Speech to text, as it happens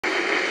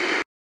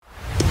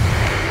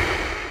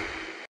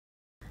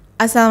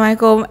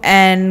Assalamualaikum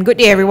and good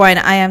day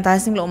everyone. I am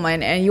Tasnim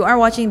Lokman and you are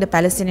watching the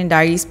Palestinian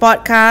Diaries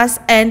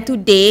podcast, and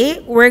today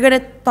we're going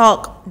to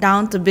talk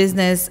down to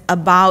business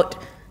about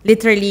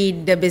literally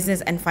the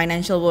business and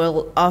financial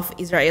world of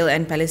Israel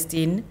and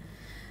Palestine.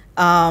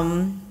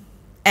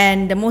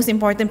 And the most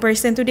important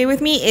person today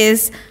with me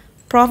is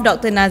Prof.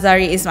 Dr.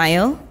 Nazari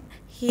Ismail.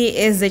 He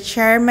is the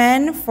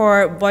chairman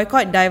for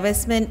Boycott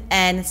Divestment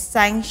and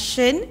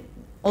Sanction,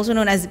 also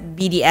known as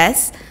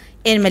BDS,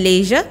 in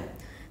Malaysia.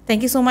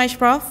 Thank you so much,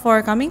 Prof,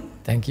 for coming.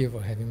 Thank you for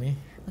having me.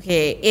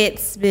 Okay,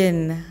 it's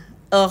been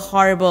a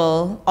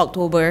horrible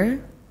October.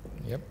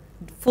 Yep.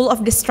 Full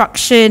of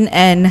destruction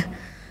and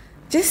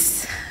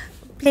just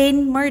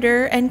plain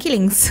murder and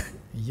killings.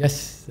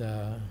 Yes,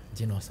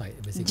 genocide,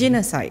 basically.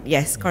 Genocide,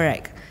 yes, yeah.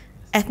 Correct.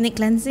 Ethnic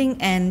cleansing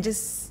and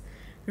just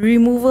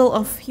removal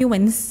of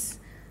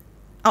humans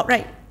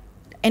outright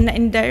and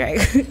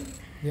indirect.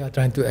 They are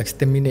trying to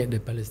exterminate the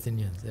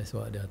Palestinians. That's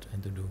what they are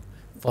trying to do.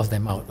 Force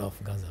them out of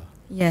Gaza.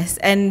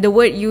 Yes, and the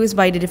word used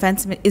by the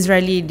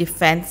Israeli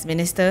defense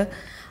minister,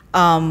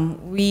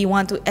 we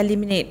want to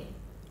eliminate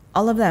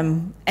all of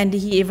them. And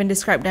he even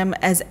described them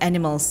as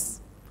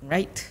animals,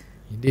 right?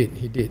 He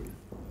did.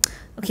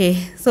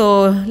 Okay,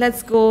 so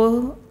let's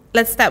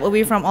step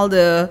away from all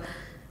the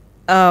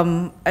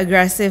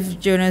aggressive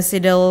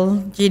genocide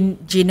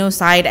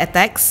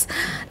attacks.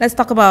 Let's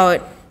talk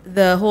about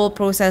the whole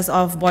process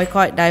of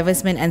boycott,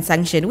 divestment, and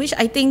sanction, which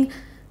I think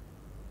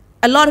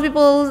a lot of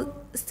people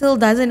still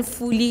doesn't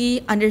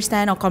fully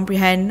understand or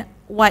comprehend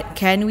what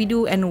can we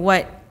do and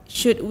what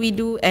should we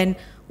do and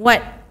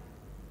what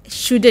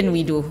shouldn't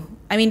we do.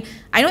 I mean,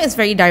 I know it's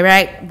very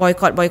direct,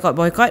 boycott,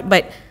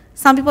 but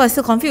some people are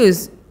still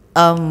confused.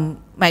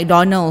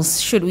 McDonald's,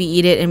 should we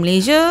eat it in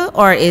Malaysia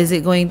or is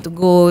it going to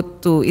go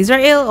to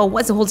Israel, or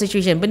what's the whole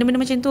situation? Benda-benda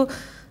macam tu,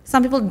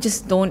 some people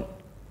just don't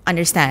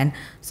understand.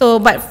 So,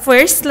 but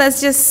first,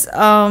 let's just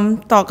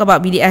talk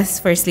about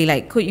BDS firstly.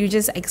 Like, could you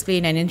just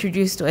explain and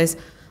introduce to us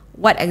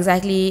what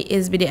exactly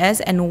is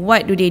BDS and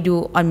what do they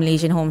do on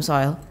Malaysian home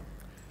soil?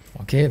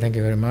 Okay, thank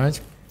you very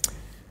much.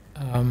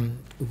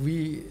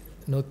 We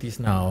notice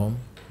now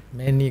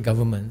many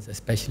governments,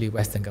 especially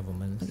Western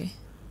governments,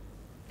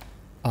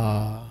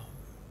 are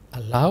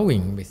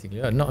allowing,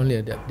 basically, not only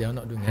that they are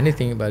not doing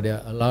anything, but they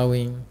are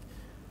allowing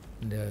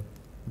the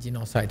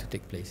genocide to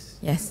take place.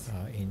 Yes.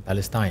 In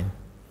Palestine.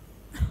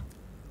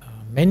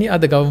 Many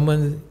other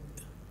governments,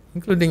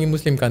 including in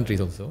Muslim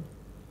countries also,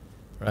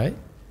 right,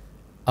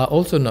 are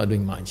also not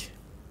doing much.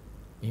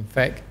 In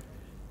fact,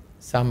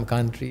 some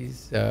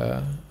countries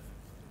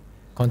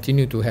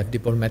continue to have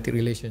diplomatic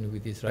relations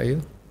with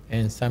Israel,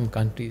 and some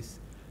countries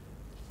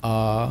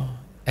are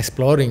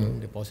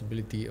exploring the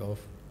possibility of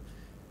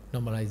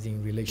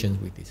normalizing relations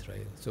with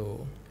Israel.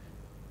 So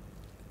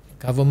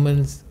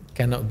governments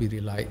cannot be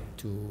relied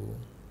to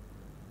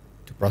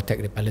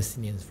protect the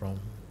Palestinians from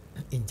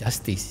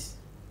injustice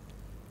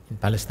in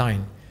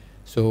Palestine.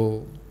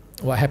 So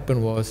what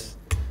happened was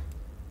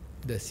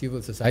the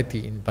civil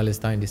society in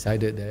Palestine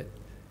decided that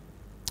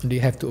they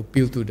have to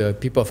appeal to the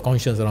people of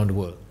conscience around the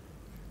world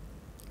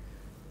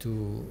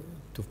to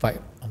fight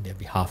on their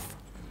behalf.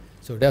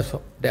 So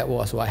that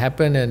was what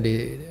happened, and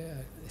they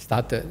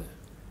started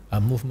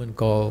a movement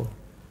called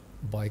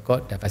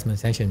Boycott Divestment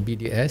Sanction,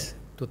 BDS.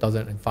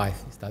 2005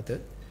 it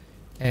started,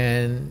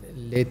 and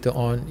later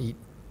on it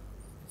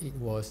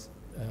was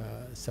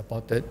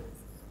supported.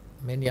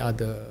 Many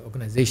other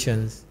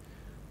organizations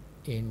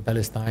in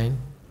Palestine,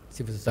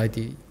 civil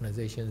society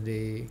organizations,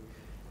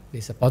 they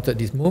supported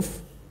this move.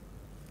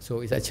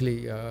 So it's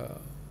actually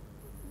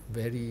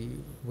very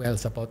well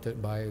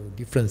supported by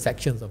different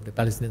sections of the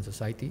Palestinian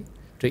society,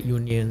 trade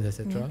unions,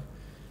 etc.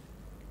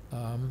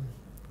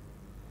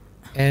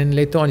 And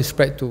later on it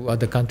spread to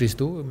other countries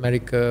too,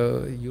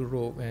 America,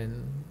 Europe,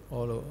 and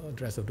all of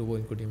the rest of the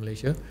world, including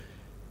Malaysia,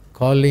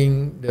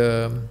 calling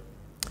the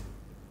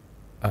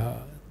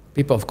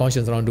people of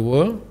conscience around the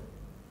world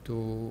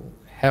to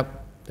help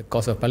the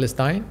cause of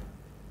Palestine,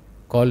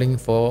 calling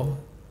for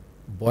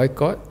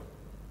boycott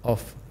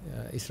of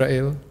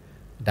Israel,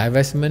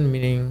 divestment,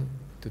 meaning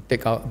to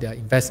take out their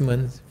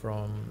investments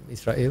from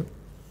Israel,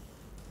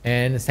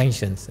 and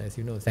sanctions. As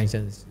you know,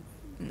 sanctions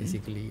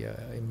basically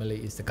in Malay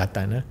is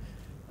sekatan.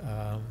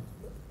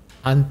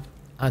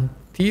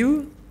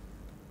 Until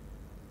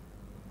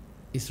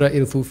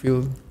Israel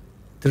fulfill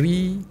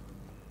 3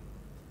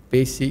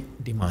 basic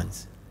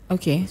demands.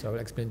 Okay. So I will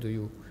explain to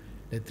you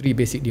the 3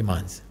 basic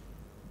demands.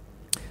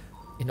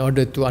 In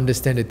order to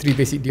understand the 3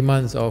 basic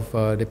demands of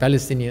the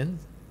Palestinians,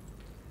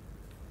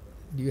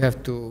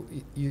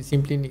 you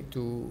simply need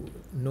to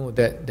know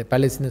that the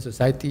Palestinian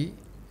society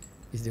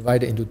is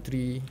divided into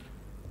 3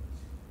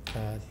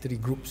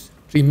 groups,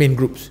 3 main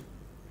groups.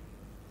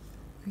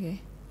 Okay.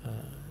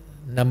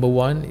 Number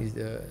 1 is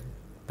the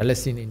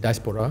Palestinian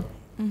diaspora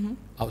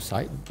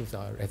outside. Those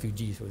are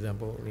refugees, for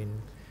example, in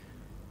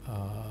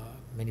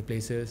many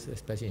places,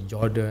 especially in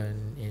Jordan,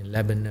 in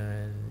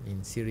Lebanon,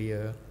 in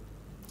Syria.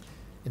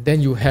 And then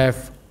you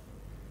have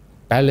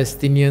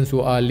Palestinians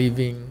who are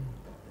living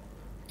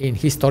in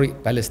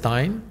historic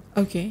Palestine,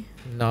 Okay.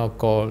 now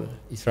called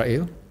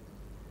Israel.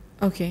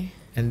 Okay.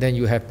 And then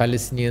you have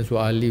Palestinians who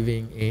are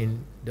living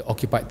in the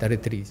occupied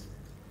territories,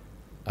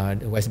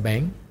 the West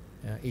Bank,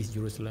 East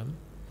Jerusalem,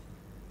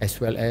 as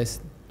well as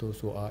those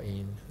who are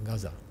in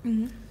Gaza.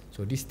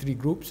 So these three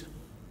groups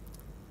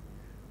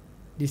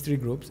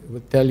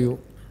will tell you,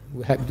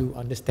 will help you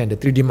understand the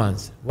three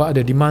demands. What are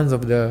the demands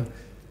of the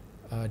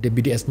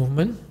BDS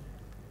movement?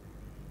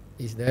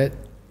 Is that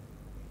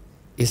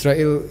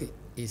Israel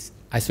is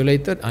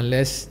isolated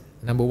unless,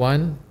 number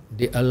one,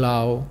 they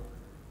allow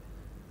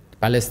the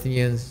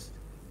Palestinians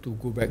to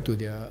go back to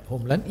their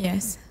homeland.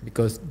 Yes.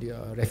 Because they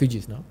are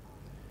refugees now.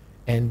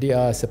 And they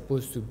are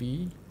supposed to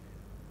be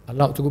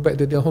allowed to go back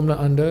to their homeland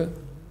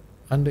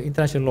under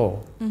international law.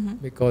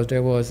 Because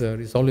there was a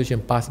resolution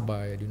passed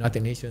by the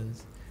United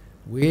Nations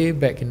way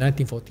back in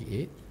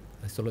 1948,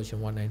 Resolution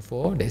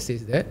 194, that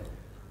says that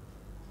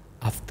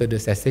after the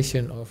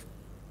cessation of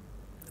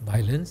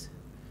violence,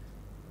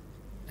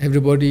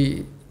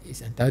 everybody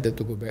is entitled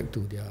to go back to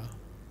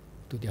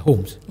their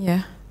homes.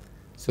 Yeah.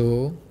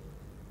 So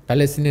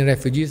Palestinian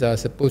refugees are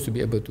supposed to be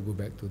able to go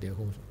back to their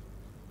homes.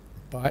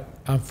 But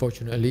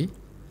unfortunately,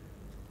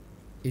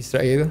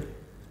 Israel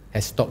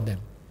has stopped them.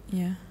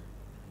 Yeah.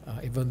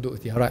 Even though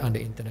they are right under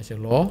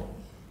international law,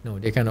 no,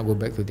 they cannot go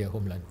back to their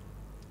homeland.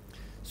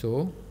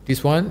 So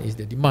this one is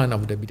the demand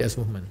of the BDS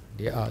movement.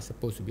 They are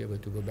supposed to be able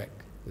to go back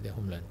to their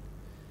homeland.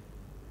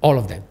 All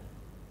of them.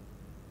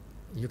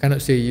 You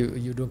cannot say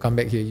you don't come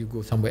back here, you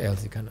go somewhere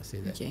else. You cannot say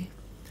that. Okay.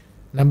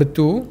 Number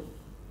two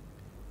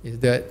is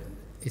that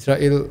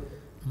Israel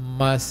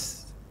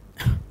must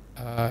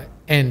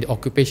end the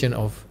occupation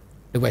of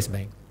the West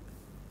Bank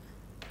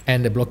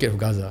and the blockade of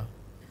Gaza.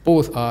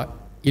 Both are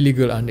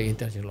illegal under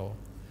international law.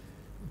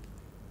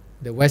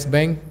 The West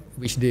Bank,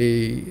 which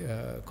they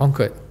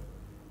conquered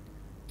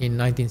in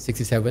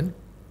 1967,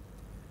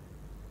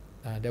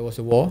 there was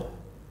a war.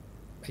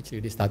 Actually,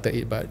 they started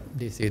it, but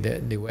they say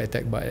that they were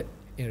attacked. But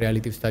in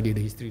reality, if you study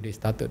the history, they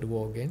started the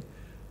war again.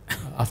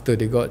 After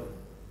they got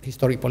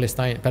historic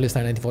Palestine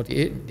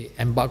 1948, they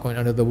embarked on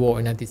another war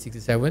in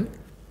 1967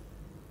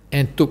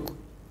 and took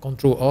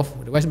control of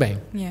the West Bank.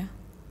 Yeah.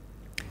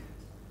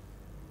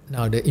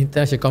 Now, the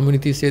international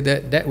community say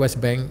that that West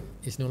Bank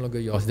is no longer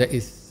yours. That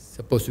is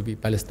supposed to be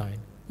Palestine.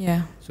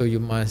 Yeah. So you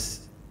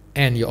must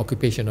end your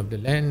occupation of the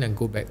land and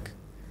go back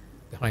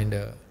behind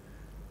the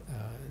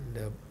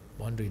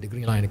boundary, the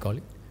green line they call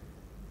it.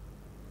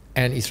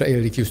 And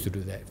Israel refused to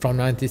do that. From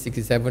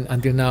 1967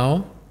 until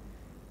now,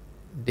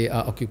 they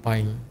are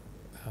occupying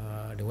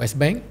the West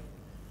Bank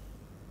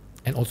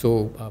and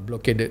also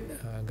blockaded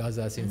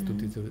Gaza since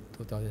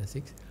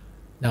 2006.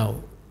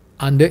 Now,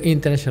 under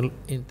international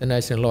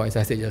law, as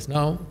I said just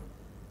now,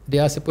 they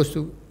are supposed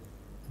to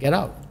get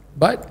out.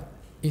 But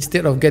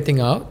instead of getting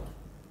out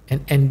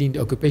and ending the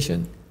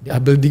occupation, they are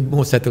building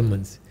more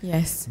settlements.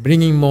 Yes.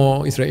 Bringing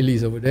more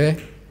Israelis over there,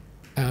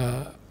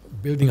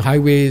 building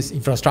highways,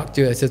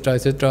 infrastructure, etc.,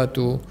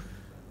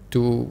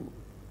 to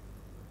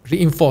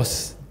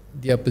reinforce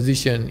their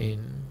position in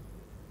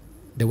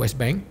the West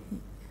Bank.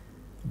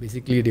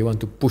 Basically, they want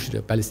to push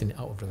the Palestinians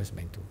out of the West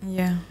Bank too.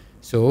 Yeah.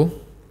 So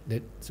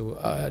the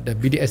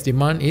BDS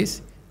demand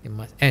is they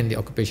must end the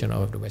occupation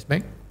of the West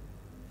Bank.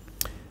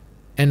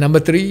 And number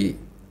three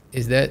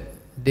is that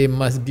they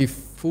must give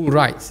full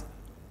rights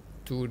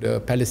to the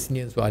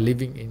Palestinians who are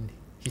living in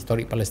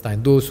historic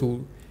Palestine, those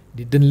who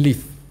didn't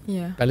leave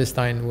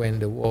Palestine when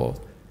the war,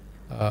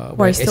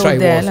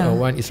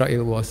 when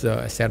Israel was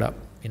set up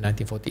in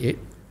 1948.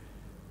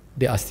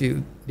 They are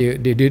still they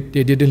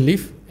didn't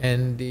leave,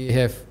 and they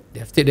have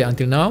stayed there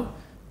until now.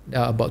 There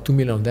are about 2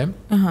 million of them,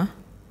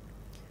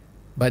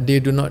 but they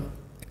do not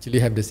actually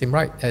have the same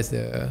right as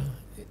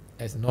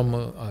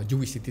normal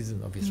Jewish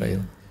citizens of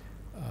Israel.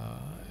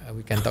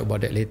 We can talk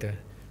about that later.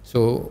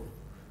 So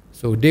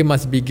they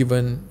must be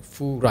given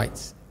full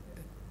rights,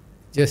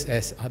 just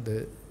as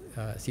other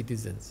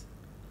citizens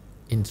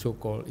in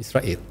so-called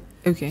Israel.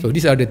 Okay. So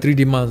these are the three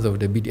demands of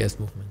the BDS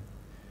movement,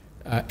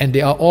 and they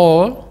are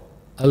all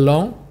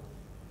along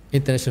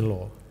international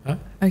law.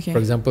 Okay. For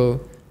example,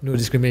 no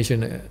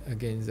discrimination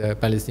against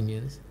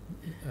Palestinians.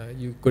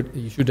 You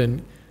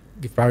shouldn't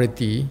give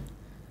priority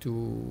to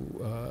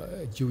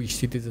Jewish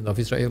citizens of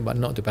Israel, but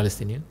not to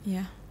Palestinian.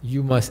 Yeah.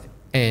 You must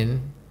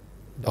end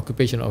the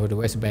occupation of the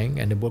West Bank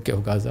and the blockade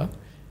of Gaza.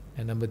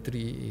 And number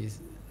three is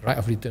right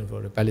of return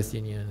for the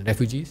Palestinian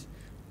refugees.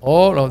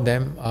 All of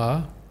them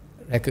are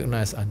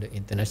recognized under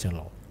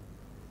international law.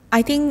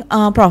 I think,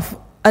 Prof,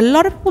 a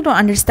lot of people don't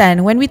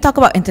understand when we talk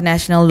about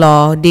international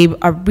law, they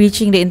are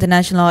breaching the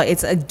international law,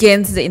 it's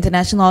against the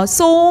international law.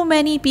 So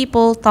many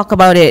people talk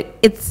about it.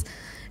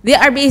 They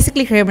are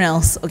basically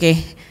criminals,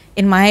 okay?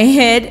 In my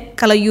head,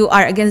 kalau you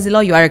are against the law,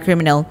 you are a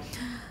criminal.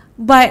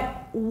 But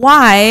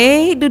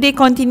why do they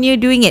continue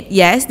doing it?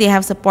 Yes, they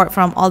have support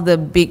from all the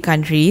big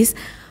countries,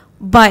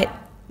 but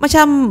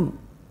macam,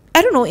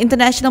 I don't know,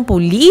 international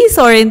police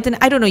or I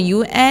don't know,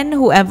 UN,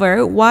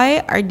 whoever, why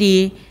are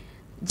they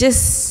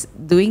just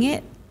doing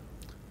it?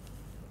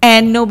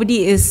 And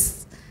nobody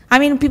is, I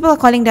mean, people are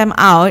calling them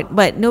out,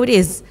 but nobody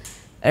is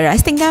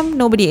arresting them.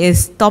 Nobody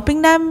is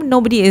stopping them.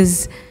 Nobody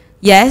is.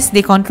 Yes,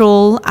 they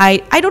control.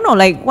 I don't know.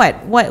 Like what?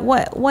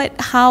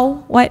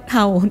 How?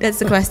 That's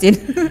the question.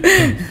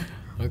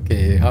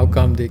 Okay, how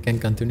come they can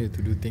continue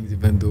to do things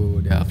even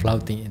though they are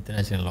flouting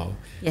international law?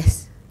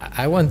 Yes.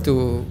 I want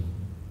to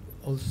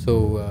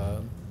also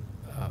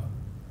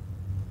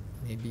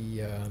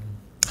maybe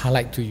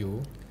highlight to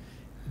you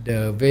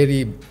the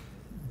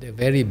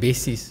very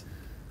basis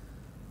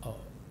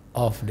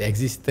of the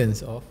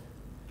existence of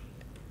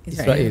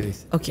Israel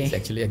is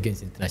actually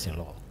against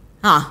international law.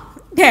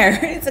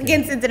 It's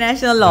against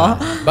international law.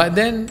 But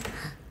then,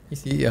 you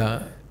see,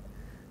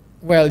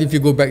 well, if you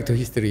go back to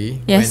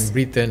history, when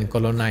Britain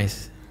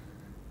colonized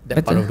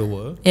that part of the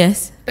world,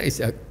 that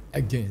is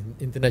against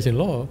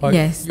international law.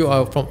 You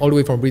are all the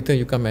way from Britain,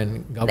 you come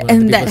and govern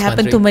and that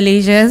happened to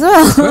Malaysia as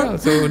well.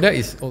 So that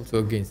is also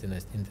against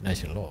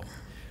international law.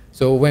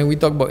 So when we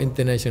talk about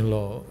international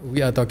law,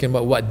 we are talking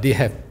about what they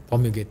have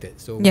promulgated.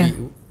 So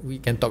we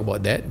can talk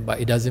about that, but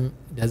it doesn't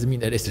mean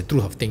that it's the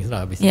truth of things,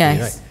 basically,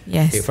 right?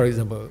 Yes. Okay, for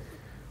example,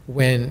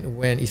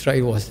 when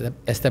Israel was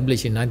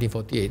established in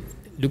 1948,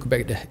 look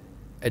back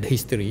at the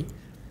history.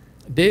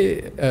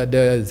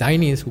 The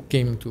Zionists who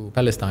came to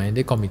Palestine,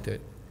 they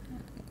committed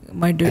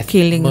murders,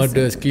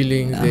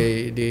 killings.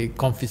 They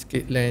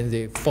confiscate lands.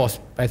 They forced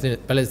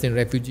Palestinian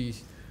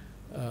refugees,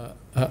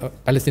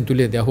 Palestine to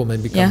leave their home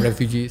and become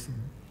refugees.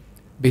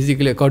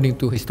 Basically, according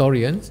to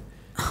historians,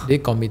 they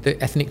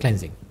committed ethnic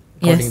cleansing.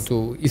 According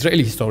to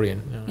Israeli historian,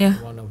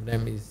 one of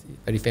them is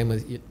very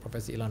famous,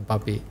 Professor Ilan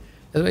Pape.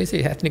 That's why I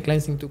say ethnic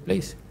cleansing took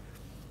place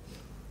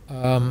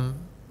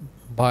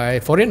by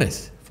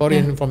foreigners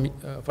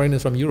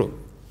from Europe.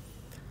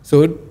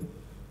 So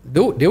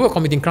they were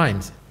committing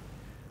crimes,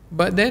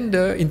 but then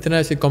the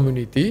international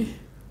community,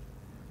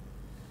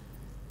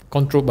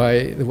 controlled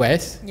by the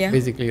West,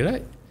 basically,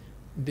 right?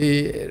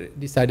 They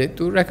decided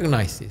to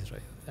recognize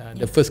Israel.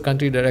 The first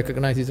country that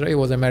recognized Israel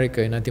was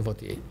America in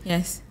 1948.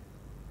 Yes.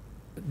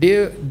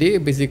 They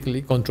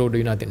basically control the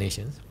United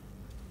Nations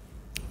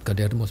because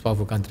they are the most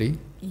powerful country.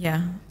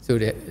 Yeah. So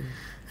they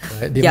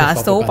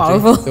so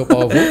powerful. So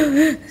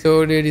powerful.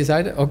 So they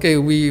decided, okay,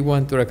 we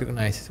want to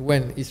recognize.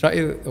 When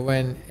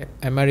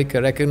America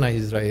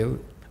recognized Israel,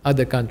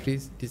 other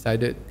countries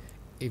decided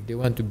if they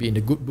want to be in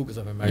the good books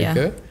of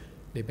America,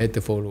 they better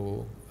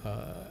follow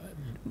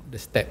the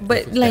step.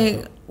 But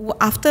like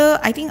after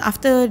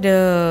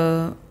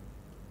the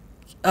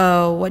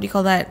what do you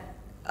call that?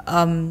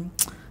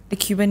 The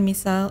Cuban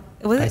Missile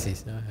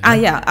crisis.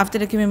 After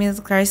the Cuban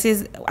Missile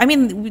Crisis, I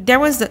mean there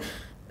was the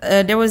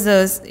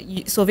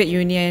Soviet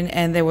Union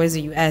and there was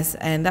the US,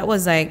 and that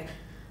was like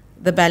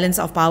the balance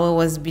of power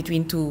was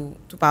between two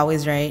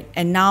powers, right?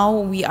 And now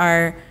we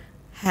are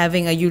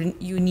having a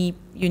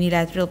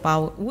unilateral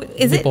power.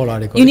 Is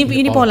unipolar, it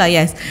unipolar?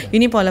 Yes,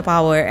 unipolar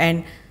power,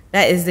 and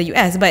that is the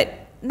US. But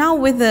now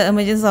with the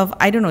emergence of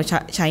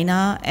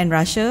China and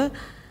Russia.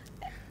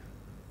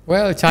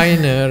 Well,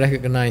 China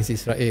recognized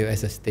Israel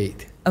as a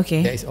state.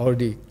 Okay. That is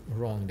already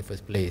wrong in the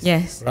first place.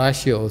 Yes.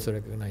 Russia also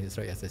recognized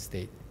Israel as a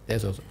state.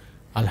 That's also,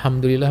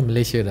 Alhamdulillah,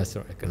 Malaysia does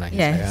not recognize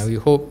Israel. We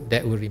hope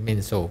that will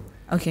remain so.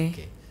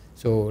 Okay.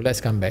 So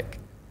let's come back.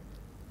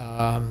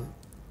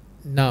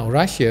 Now,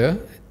 Russia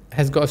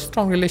has got a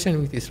strong relation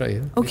with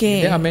Israel.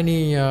 Okay. There are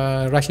many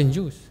Russian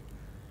Jews.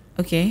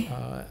 Okay.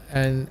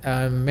 And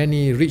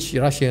many rich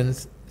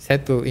Russians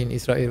settle in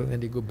Israel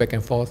and they go back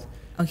and forth.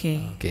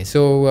 Okay. Okay.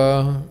 So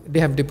they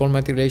have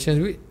diplomatic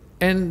relations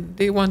and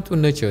they want to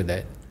nurture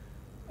that.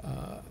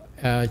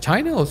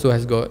 China also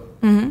has got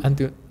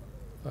until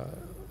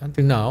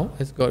now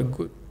has got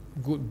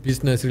good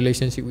business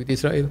relationship with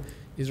Israel.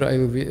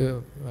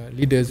 Israel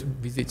leaders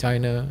visit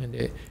China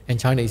and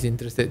China is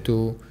interested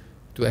to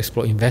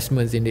explore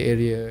investments in the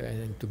area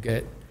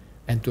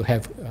and to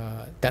have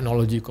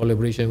technology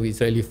collaboration with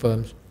Israeli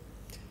firms.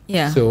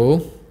 Yeah.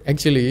 So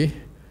actually,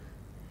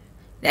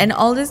 and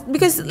all this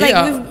because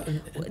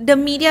the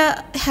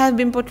media have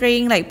been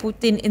portraying like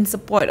Putin in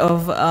support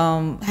of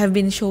have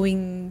been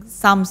showing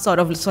some sort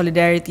of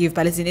solidarity with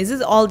Palestine. Is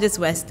this all just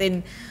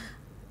Western?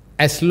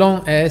 As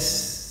long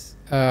as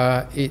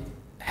it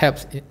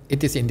helps,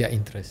 it is in their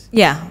interest.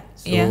 Yeah.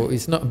 So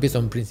it's not based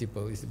on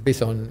principle. It's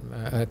based on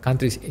a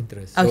country's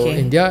interest. So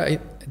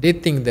they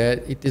think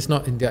that it is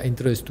not in their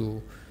interest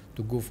to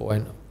go for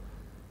an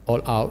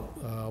all-out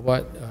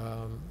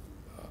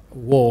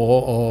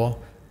war or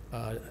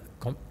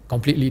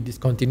completely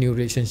discontinue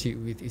relationship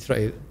with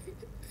Israel.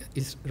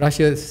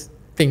 Russia's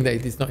think that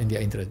it is not in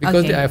their interest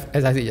because they have,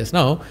 as I said just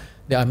now,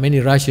 there are many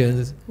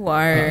Russians who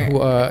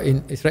are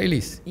in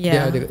Israelis. They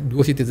are the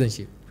dual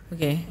citizenship.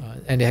 Okay.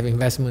 And they have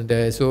investment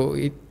there. So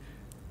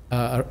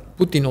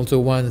Putin also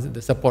wants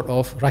the support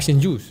of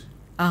Russian Jews.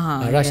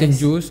 Russian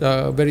Jews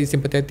are very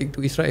sympathetic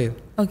to Israel.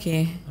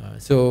 Okay.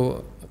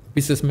 So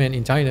businessmen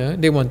in China,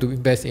 they want to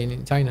invest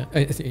in China,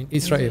 in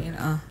Israel.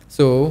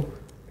 So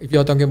if you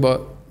are talking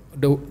about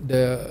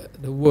the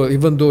world,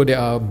 even though there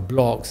are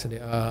blocks,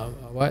 there are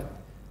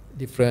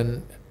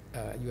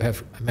you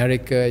have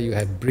America, you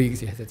have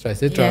BRICS, etc.,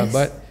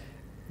 etc.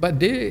 But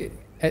they,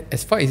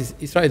 as far as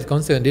Israel is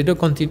concerned, they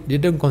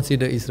don't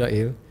consider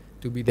Israel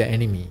to be their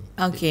enemy.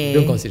 Okay. They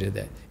don't consider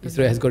that.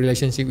 Israel has got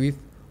relationship with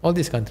all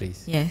these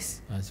countries.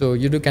 Yes. So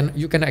you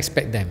cannot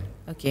expect them.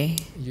 Okay.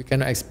 You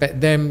cannot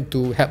expect them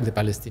to help the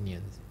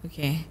Palestinians.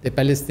 Okay. The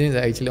Palestinians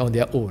are actually on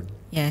their own.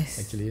 Yes.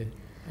 Actually,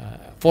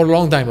 for a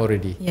long time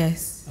already.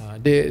 Yes.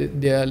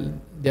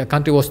 Their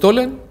country was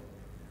stolen,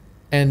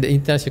 and the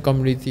international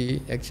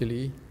community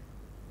actually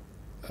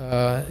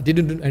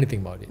didn't do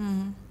anything about it.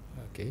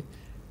 Okay.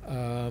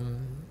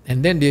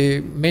 And then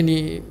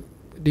many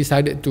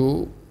decided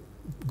to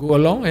go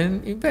along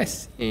and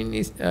invest in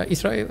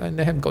Israel, and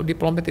they have got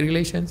diplomatic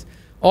relations.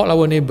 All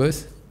our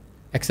neighbors,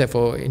 except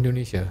for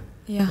Indonesia.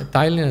 Yeah.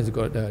 Thailand has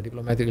got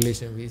diplomatic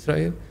relations with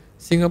Israel.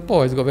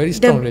 Singapore has got very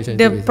strong relations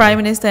with The Prime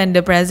Minister and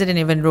the President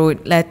even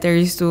wrote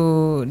letters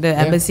to the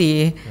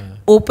embassy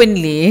Yeah.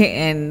 openly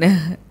and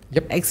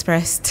Yep.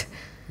 expressed.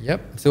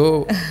 Yep.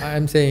 So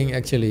I'm saying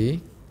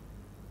actually,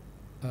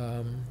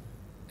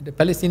 the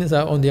Palestinians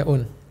are on their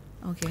own.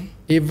 Okay.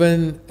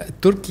 Even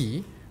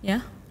Turkey,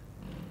 Yeah.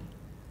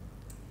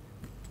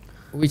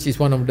 which is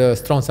one of the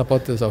strong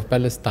supporters of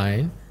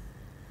Palestine,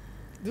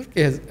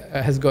 Turkey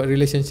has got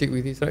relationship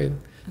with Israel.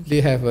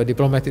 They have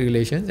diplomatic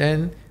relations,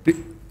 and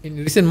in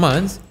recent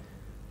months,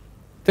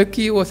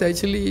 Turkey was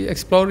actually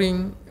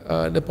exploring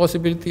the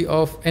possibility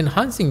of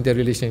enhancing their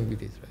relation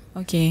with Israel.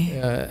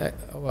 Okay.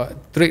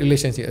 Trade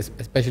relationship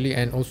especially,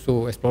 and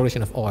also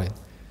exploration of oil.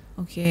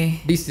 Okay.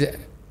 This is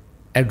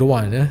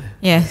Erdogan.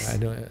 Yes. I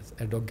don't know,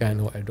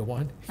 Erdogan or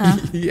Erdogan.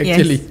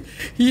 Yes.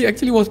 He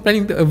actually was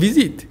planning a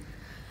visit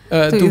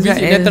to visit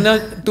Israel.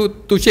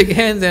 Netanyahu to shake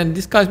hands and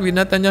discuss with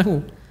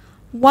Netanyahu.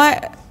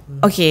 What?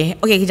 Okay.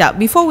 Okay, kejap.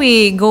 Before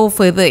we go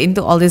further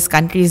into all these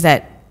countries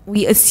that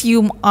we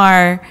assume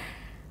are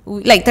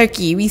like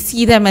Turkey, we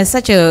see them as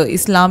such a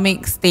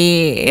Islamic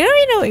state.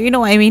 You know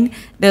what I mean?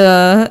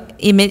 The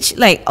image,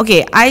 like,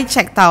 okay, I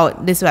checked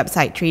out this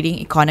website,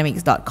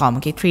 tradingeconomics.com.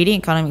 Okay,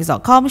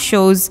 tradingeconomics.com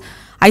shows,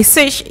 I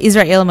searched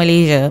Israel,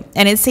 Malaysia,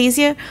 and it says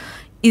here,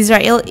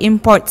 Israel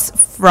imports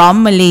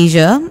from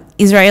Malaysia.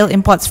 Israel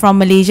imports from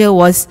Malaysia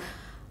was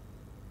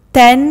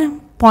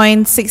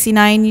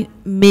 10.69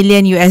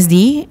 million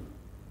USD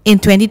in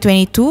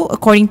 2022,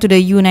 according to the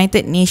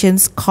United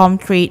Nations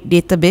Comtrade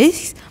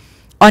database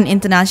on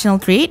international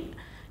trade.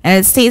 And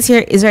it states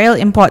here, Israel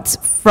imports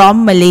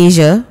from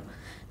Malaysia,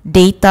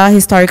 data,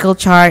 historical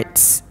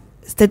charts,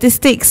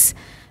 statistics,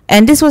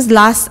 and this was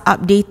last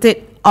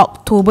updated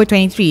October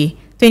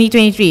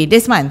 2023,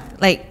 this month,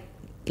 like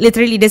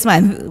literally this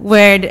month,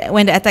 when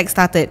the attack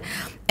started.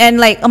 And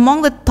like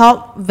among the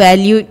top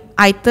valued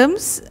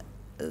items,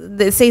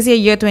 it says here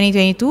year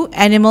 2022,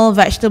 animal,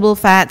 vegetable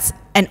fats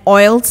and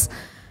oils,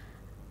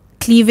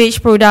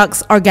 cleavage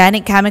products,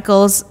 organic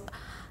chemicals,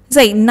 it's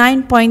like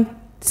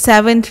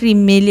 9.73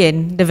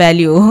 million the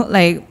value.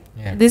 Like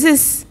this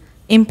is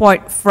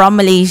import from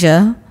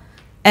Malaysia,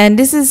 and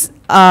this is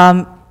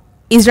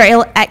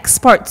Israel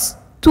exports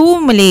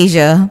to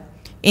Malaysia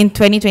in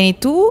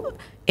 2022.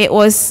 It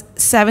was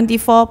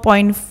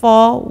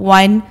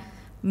 74.41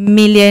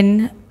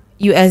 million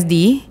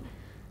USD,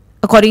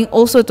 according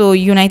also to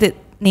United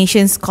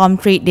Nations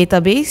Comtrade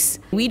database.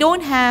 We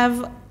don't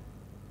have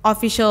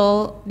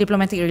official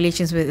diplomatic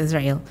relations with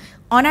Israel.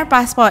 On our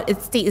passport,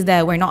 it states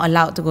that we're not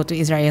allowed to go to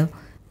Israel.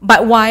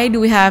 But why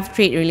do we have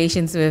trade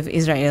relations with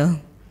Israel?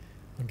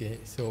 Okay,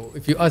 so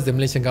if you ask the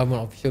Malaysian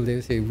government official, they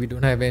will say we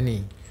don't have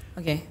any.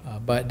 Okay.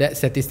 But that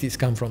statistics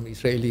come from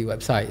Israeli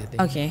website, I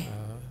think. Okay.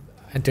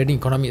 And Trading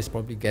Economics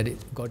probably got it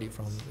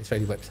from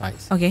Israeli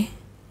websites. Okay.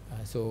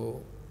 So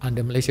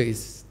under Malaysia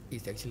is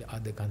actually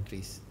other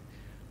countries.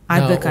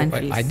 Other Now,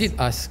 countries. I did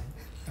ask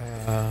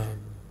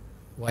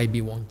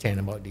YB Wong Chen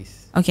about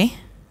this. Okay.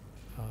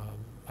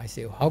 I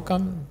said, how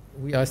come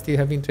we are still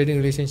having trading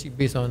relationship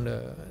based on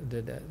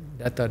the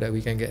data that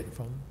we can get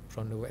from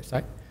the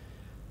website?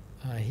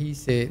 He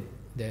said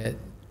that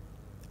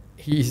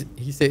he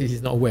said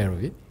he's not aware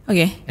of it.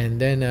 Okay. And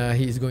then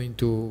he is going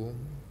to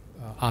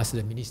ask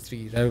the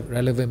ministry,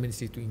 relevant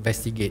ministry, to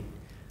investigate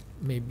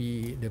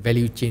maybe the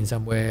value chain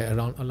somewhere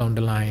along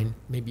the line.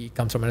 Maybe it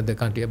comes from another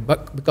country.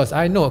 But because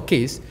I know a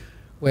case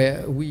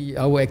where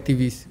our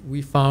activists,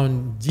 we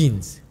found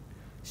jeans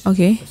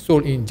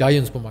sold in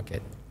Giant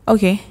supermarket.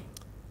 Okay.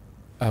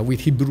 With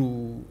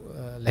Hebrew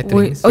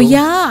lettering. Oh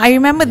yeah, I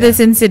remember this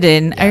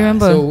incident. I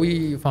remember. So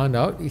we found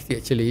out it's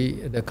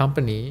actually the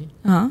company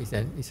is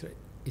an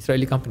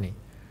Israeli company.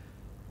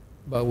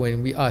 But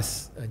when we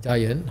asked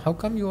Giant, how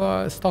come you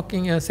are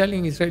stocking and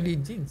selling Israeli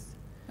jeans?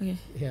 Okay.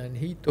 And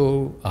he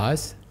told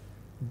us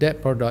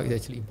that product is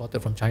actually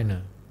imported from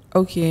China.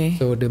 Okay.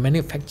 So the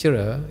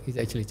manufacturer is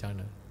actually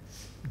China.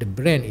 The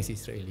brand is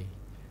Israeli.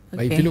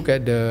 But if you look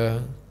at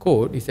the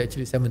code, it's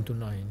actually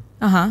 729.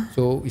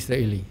 So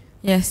Israeli.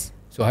 Yes.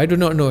 So I do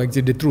not know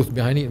exactly the truth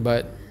behind it,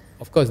 but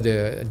of course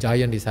the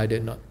Giant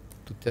decided not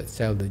to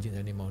sell the jeans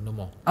anymore, no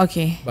more.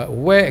 Okay. But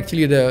where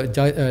actually the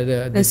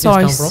jeans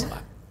come from?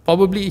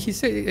 Probably he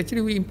said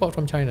actually we import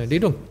from China. They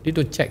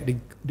don't check.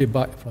 They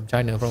buy from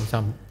China from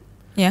some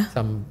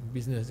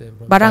business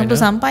from Barang China. tu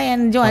sampai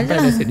and jual je sampai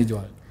lah. let's say dia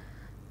jual.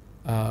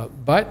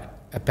 But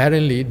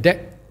apparently that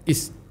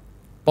is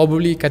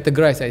probably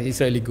categorized as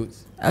Israeli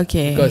goods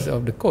because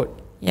of the code.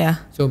 Yeah.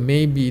 So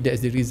maybe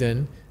that's the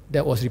reason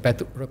that was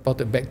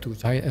reported back to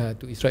China,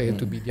 to Israel,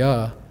 to be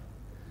their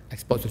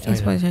export to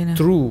China,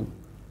 through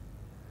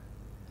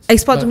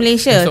export to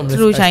Malaysia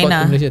through China. Export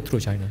to Malaysia through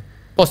China,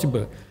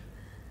 possible.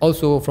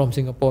 Also from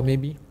Singapore,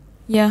 maybe.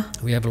 Yeah.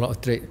 We have a lot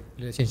of trade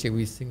relationship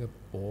with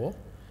Singapore.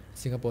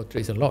 Singapore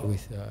trades a lot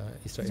with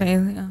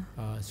Israel.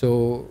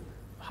 So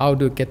how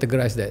do you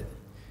categorize that?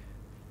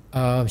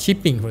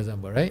 Shipping, for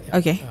example, right?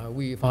 Okay.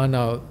 We found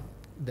out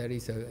there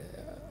is a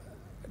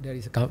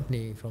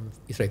company from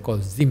Israel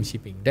called Zim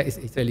Shipping. That is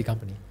an Israeli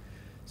company.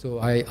 So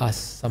I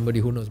asked somebody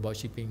who knows about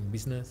shipping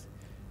business.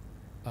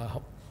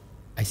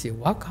 I said,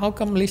 how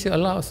come Malaysia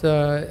allows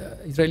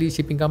Israeli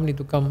shipping company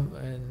to come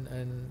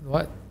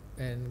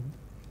and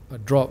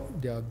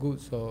drop their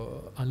goods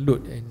or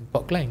unload in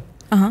Port Klang?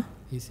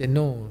 He said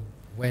no.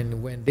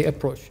 When they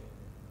approach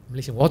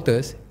Malaysian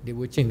waters, they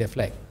will change their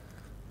flag.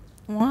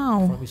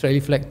 Wow. From Israeli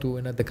flag to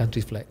another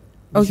country's flag.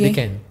 Which they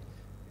can.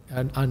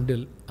 And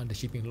under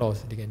shipping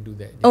laws, they can do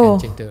that. They can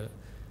change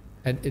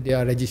and they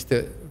are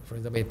registered, for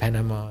example, in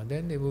Panama.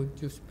 Then they will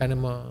use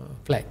Panama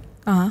flag.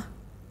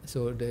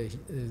 So the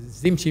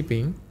Zim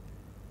Shipping,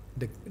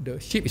 the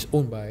ship is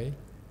owned by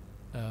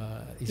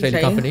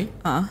Israeli company,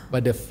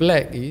 but the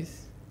flag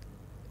is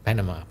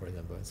Panama, for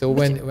example. So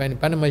when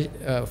Panama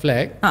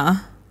flag,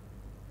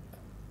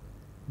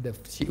 the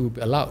ship will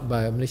be allowed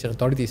by Malaysian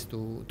authorities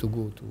to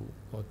go to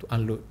or to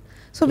unload.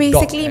 So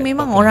basically,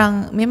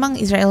 memang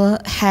Israel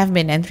have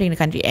been entering the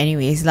country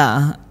anyways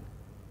lah.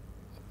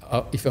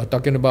 If you're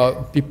talking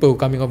about people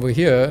coming over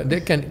here,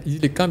 they can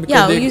easily come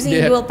because they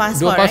have dual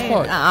passport.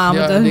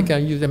 Right? They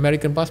can use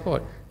American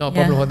passport. No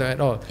problem for them at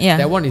all.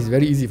 That one is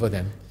very easy for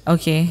them.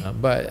 Okay.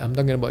 But I'm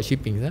talking about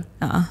shipping.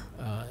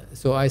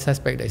 So I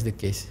suspect that's the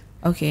case.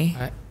 Okay.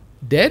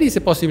 There is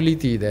a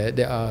possibility that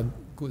there are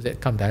goods that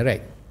come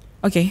direct.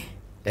 Okay.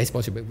 That's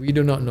possible. We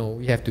do not know.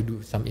 We have to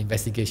do some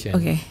investigation.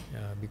 Okay.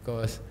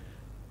 Because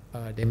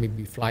there may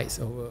be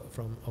flights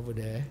from over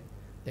there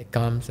that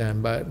comes,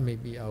 but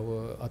maybe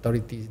our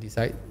authorities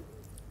decide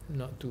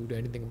not to do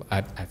anything.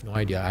 I have no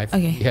idea.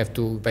 We have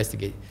to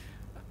investigate.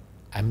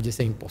 I'm just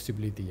saying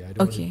possibility. I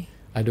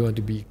don't want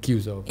to be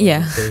accused of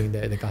saying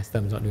that the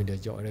customs not doing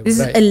their job. This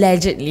is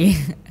allegedly.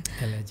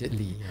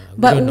 Allegedly.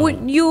 But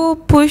would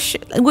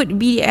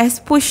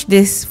BDS push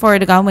this for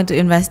the government to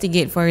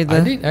investigate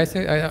further?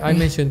 I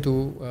mentioned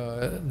to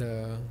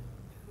the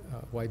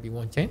YB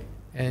Wong Chen,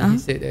 and he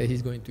said that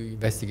he's going to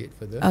investigate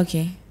further.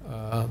 Okay.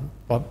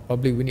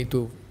 Probably we need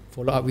to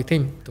follow up with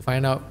him to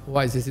find out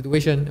what is the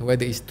situation,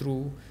 whether it's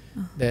true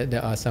that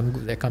there are some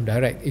goods that come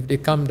direct. If they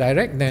come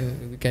direct,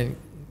 then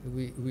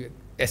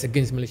that's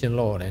against Malaysian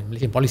law and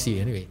Malaysian policy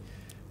anyway.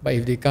 But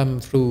if they come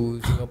through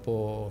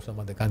Singapore or some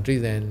other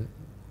countries, then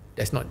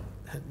that's not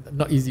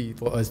easy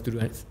for us to do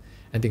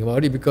anything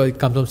about it because it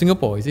comes from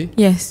Singapore, you see.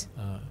 Yes.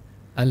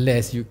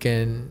 Unless you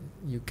can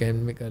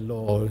make a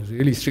law,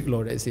 really strict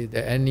law that says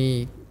that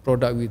any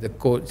product with the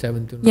code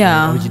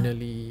 729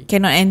 originally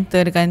cannot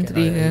enter the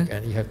country.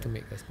 You have to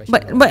make a special.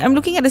 But I'm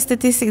looking at the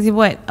statistics. They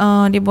bought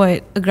a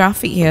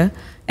graphic here,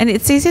 and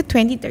it says that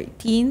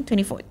 2013,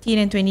 2014,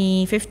 and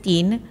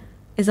 2015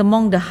 is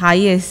among the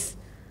highest.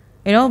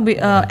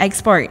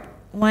 Export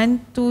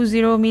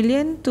 120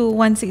 million to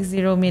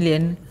 160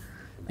 million.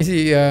 You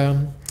see,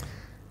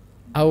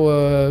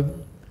 our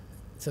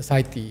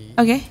society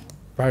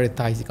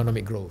prioritize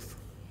economic growth.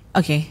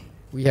 Okay.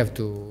 We have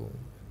to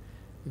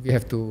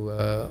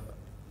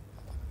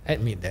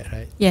admit that,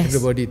 right? Yes.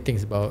 Everybody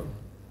thinks about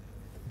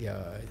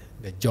their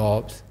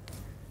jobs,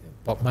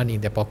 money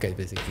in their pocket,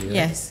 basically. Right?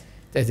 Yes.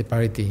 That's the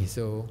priority.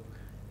 So,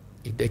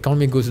 if the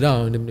economy goes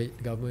down, the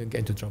government get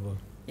into trouble.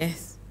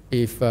 Yes.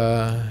 If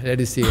let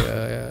us say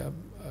a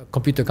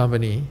computer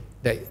company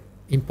that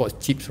imports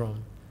chips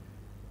from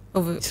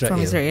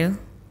Israel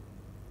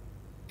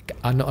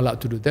are not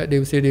allowed to do that, they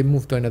will say they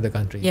move to another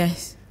country.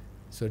 Yes.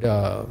 So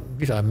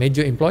these are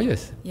major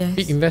employers,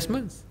 big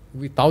investments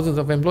with thousands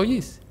of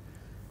employees.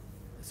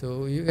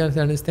 So you can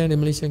understand the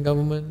Malaysian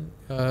government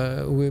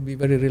will be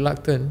very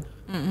reluctant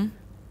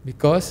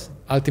because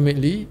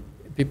ultimately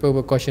people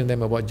will question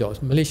them about jobs.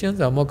 Malaysians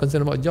are more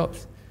concerned about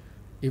jobs,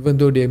 even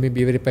though they may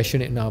be very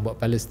passionate now about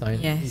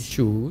Palestine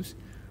issues.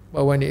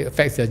 But when it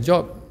affects their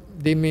job,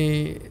 they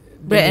may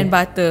bread and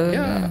butter.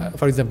 Yeah.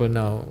 For example,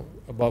 now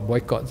about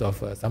boycotts of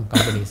some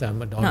companies,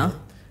 McDonald's.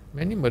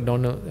 Many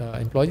McDonald's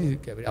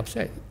employees get very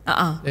upset.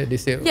 They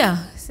say,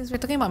 since we're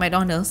talking about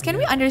McDonald's, can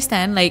we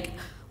understand,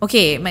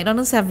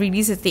 McDonald's have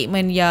released a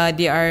statement,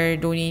 they are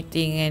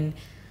donating and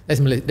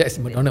that's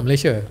McDonald's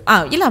Malaysia.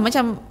 Yelah,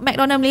 macam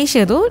McDonald's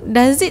Malaysia tu,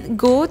 does it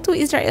go to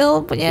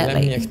Israel? Let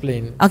me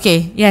explain.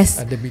 Okay,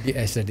 yes. The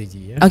BDS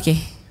strategy. Okay.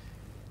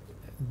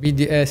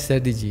 BDS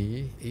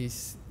strategy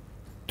is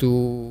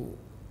to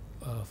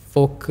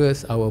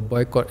focus our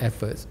boycott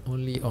efforts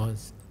only on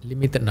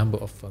limited number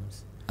of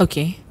firms.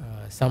 Okay.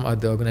 Some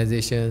other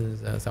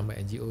organizations, some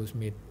NGOs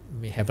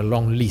may have a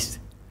long list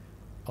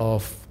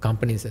of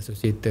companies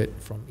associated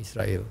from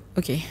Israel.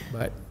 Okay.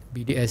 But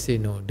BDS say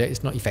no, that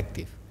is not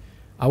effective.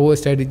 Our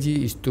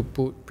strategy is to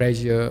put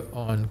pressure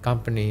on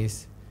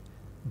companies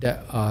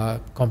that are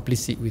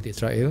complicit with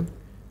Israel,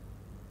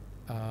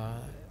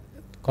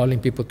 calling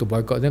people to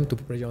boycott them, to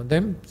put pressure on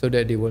them, so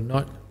that they will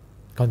not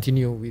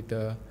continue with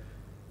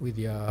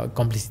their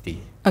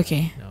complicity.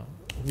 Okay. Now,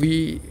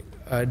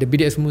 the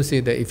BDS must say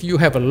that if you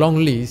have a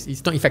long list,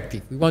 it's not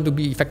effective. We want to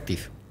be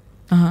effective.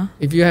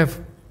 If you have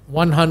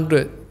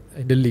 100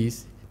 in the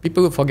list,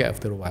 people will forget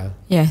after a while.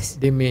 Yes.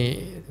 They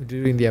may,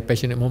 during their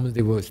passionate moments,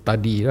 they will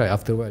study, right?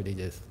 After a while, they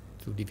just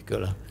too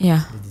difficult.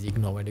 Yeah. They just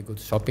ignore. When they go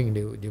to shopping,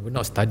 they will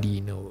not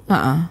study. They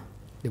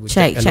will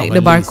Check along the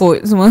a list,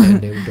 barcode semua. and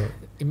they will don't.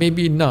 It may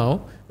be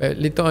now, but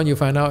later on you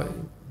find out,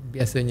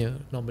 biasanya,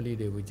 normally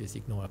they will just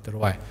ignore after a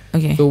while.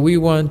 Okay. So we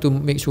want to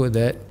make sure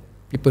that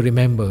people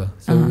remember.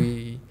 So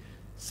we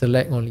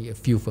select only a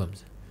few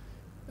firms.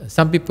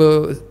 Some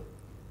people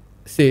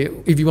say,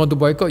 if you want to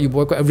boycott, you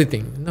boycott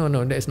everything. No,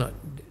 that's not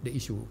the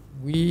issue.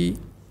 We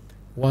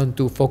want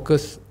to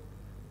focus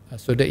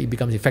so that it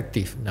becomes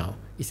effective. Now,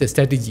 it's a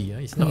strategy.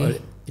 It's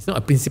not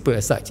a principle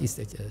as such. It's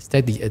a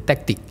strategy, a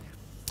tactic.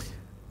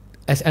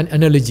 As an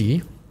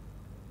analogy,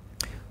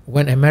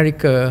 when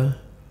America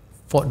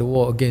fought the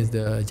war against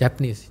the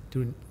Japanese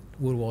during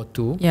World War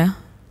II,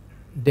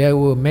 there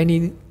were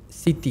many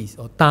cities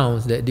or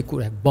towns that they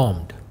could have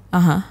bombed.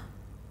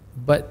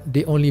 But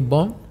they only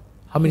bombed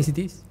how many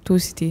cities? 2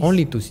 cities.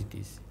 Only 2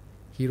 cities.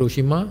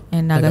 Hiroshima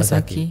and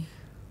Nagasaki.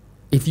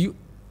 If you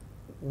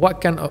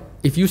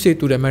say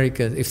to the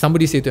Americans, if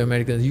somebody say to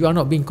Americans, you are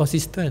not being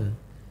consistent.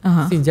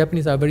 Since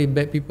Japanese are very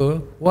bad people,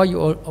 why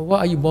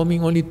are you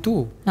bombing only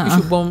 2? You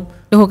should bomb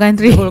the whole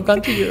country. The whole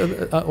country.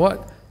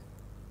 What?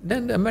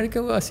 Then the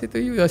American will say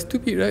to you, you are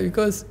stupid, right?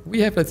 Because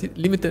we have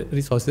limited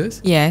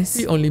resources. Yes.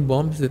 We only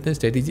bomb certain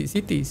strategic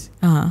cities.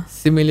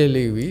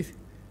 Similarly with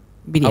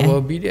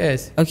our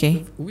BDS.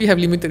 Okay. We have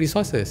limited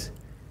resources.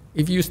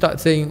 If you start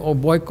saying,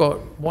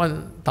 boycott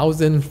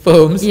 1,000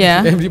 firms,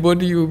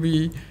 everybody will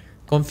be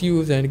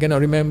confused and cannot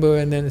remember,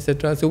 and then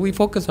etc. So we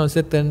focus on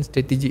certain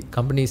strategic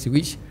companies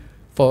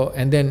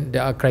and then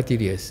there are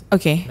criteria.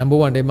 Okay. Number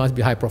 1, they must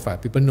be high profile.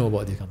 People know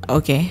about this company.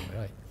 Okay.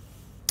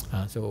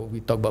 Right. So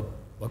we talk about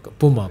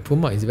Puma.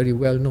 Puma is a very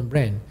well-known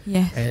brand.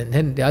 Yes. And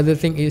then the other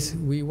thing is,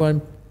 we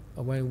want,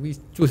 when we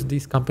choose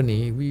this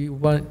company, we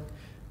want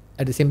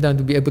at the same time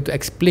to be able to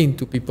explain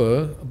to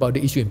people about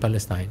the issue in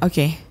Palestine.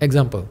 Okay.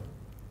 Example,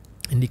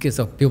 in the case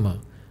of Puma,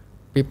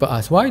 people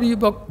ask, why do you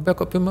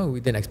boycott Puma? We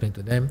then explain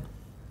to them,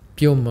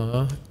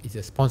 Puma is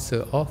a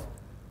sponsor of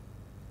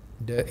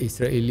the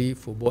Israeli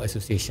Football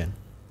Association.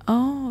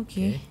 Oh,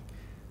 okay.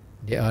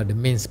 They are the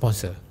main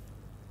sponsor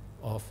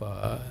of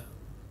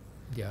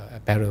their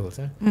apparels.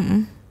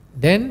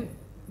 Then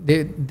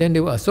they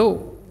were asked, so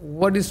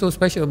what is so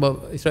special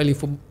about Israeli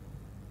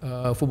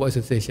Football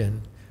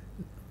Association?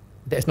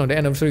 That's not the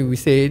end of the story. We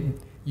said,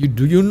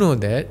 do you know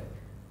that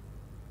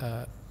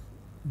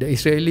the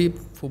Israeli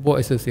Football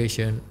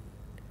Association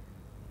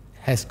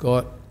has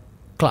got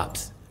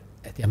clubs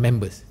as their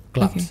members,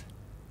 clubs,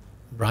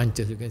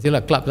 branches. You can say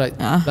like clubs, like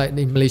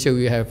in Malaysia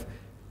we have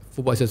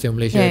Football Association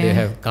Malaysia. They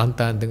have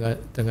Kelantan,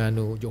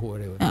 Terengganu, Johor,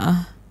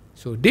 whatever.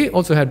 So they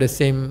also have the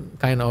same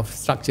kind of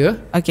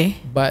structure. Okay.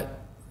 But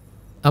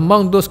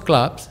among those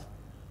clubs,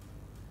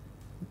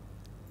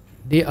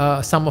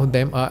 some of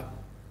them are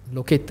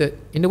located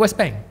in the West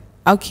Bank.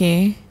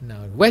 Okay.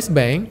 Now West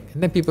Bank,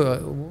 and then people,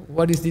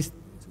 what is this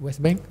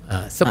West Bank?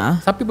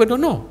 Some people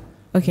don't know.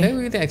 Okay. Then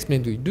we can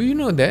explain to you. Do you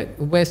know that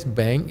West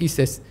Bank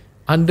is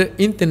under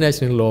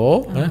international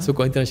law,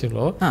 so-called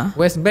international law,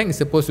 West Bank is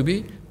supposed to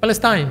be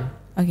Palestine.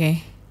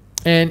 Okay.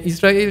 And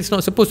Israel is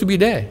not supposed to be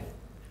there.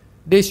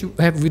 They should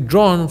have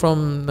withdrawn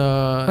from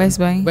West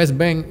Bank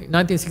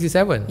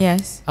 1967.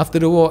 Yes. After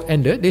the war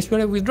ended, they should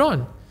have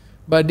withdrawn.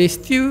 But they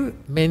still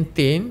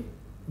maintain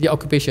the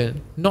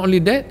occupation. Not only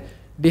that,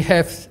 they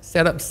have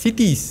set up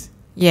cities.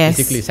 Yes.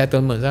 Basically,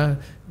 settlements.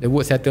 The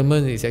word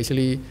settlement is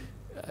actually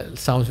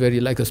sounds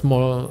very like a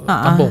small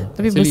kampung.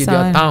 Actually, they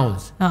are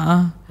towns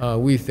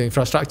with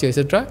infrastructure,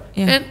 etc.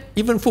 And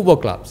even football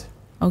clubs.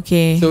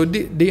 Okay. So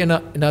they in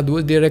other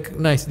words, they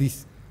recognize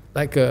this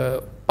like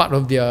a part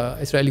of their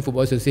Israeli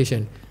Football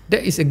Association.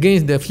 That is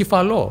against the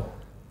FIFA law.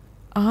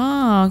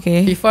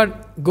 Okay. FIFA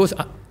goes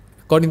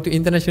according to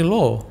international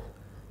law.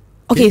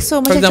 Okay,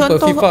 so for example,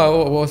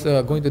 FIFA was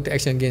going to take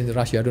action against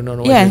Russia. I don't know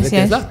what the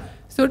case lah.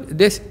 So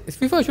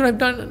FIFA should have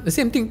done the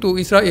same thing to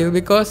Israel,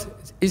 because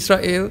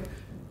Israel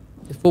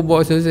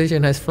Football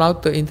Association has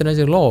flouted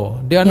international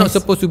law. They are not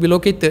supposed to be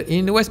located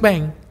in the West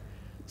Bank.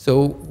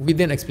 So we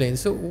then explain.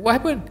 So what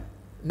happened?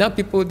 Now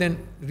people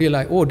then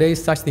realize, there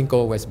is such thing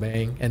called West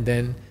Bank, and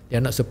then they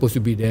are not supposed to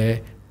be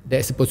there.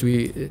 They're supposed to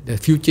be the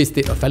future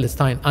state of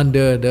Palestine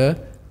under the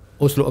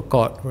Oslo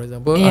Accord, for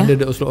example. Under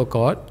the Oslo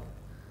Accord,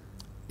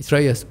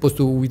 Israel is supposed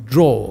to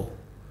withdraw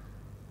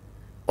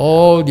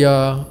all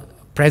their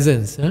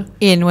presence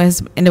in the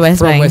West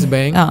Bank, West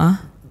Bank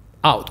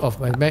out of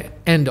West Bank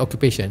and the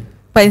occupation.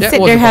 But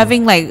instead they're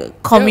having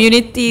like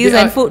communities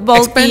and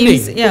football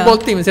teams. Football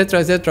teams,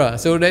 etc., etc.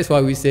 So that's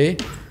why we say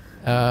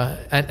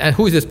And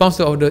who is the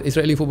sponsor of the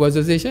Israeli Football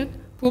Association?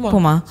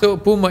 Puma. So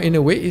Puma in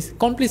a way is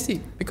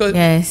complicit because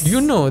you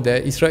know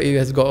that Israel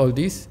has got all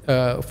these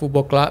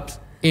football clubs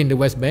in the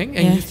West Bank,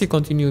 and you still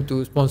continue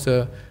to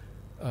sponsor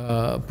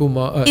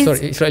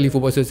Israeli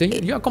Football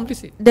Association. You are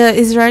complicit. The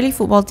Israeli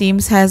football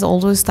teams has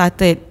also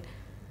started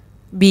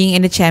being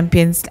in the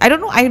champions. I don't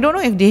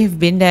know if they have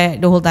been there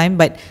the whole time,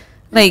 but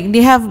like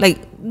they have like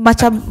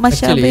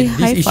actually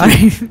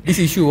this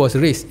issue was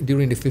raised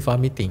during the FIFA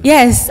meeting.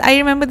 Yes, I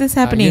remember this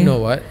happening. You know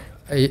what?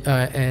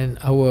 And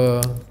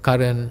our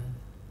current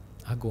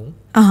Agung,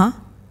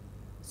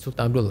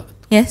 Sultan Abdullah.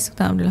 Yes,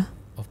 Sultan Abdullah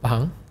of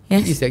Pahang.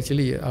 Yes. He is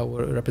actually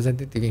our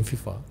representative in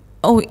FIFA.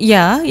 Oh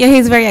yeah,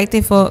 he's very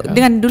active for.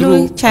 Dengan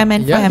dulu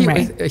chairman for him,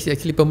 right? He's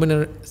actually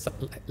permanent,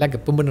 like a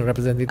permanent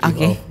representative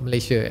of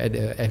Malaysia at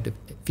the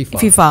FIFA.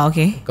 FIFA,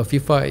 okay. Because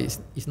FIFA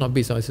is not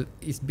based on,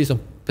 it's based on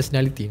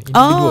personality, individuals.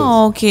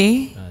 Oh,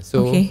 okay.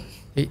 So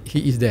he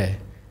is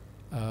there,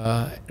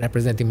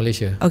 representing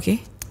Malaysia. Okay.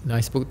 Now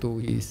I spoke to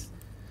his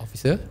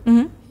officer.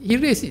 He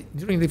raised it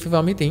during the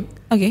FIFA meeting.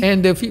 Okay.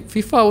 And the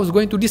FIFA was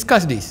going to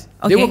discuss this.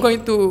 They were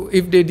going to,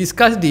 if they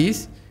discuss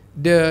this,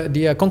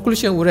 their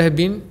conclusion would have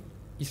been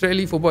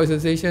Israeli Football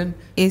Association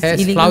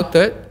has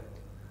flouted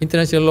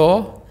international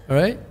law,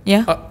 right?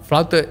 Yeah.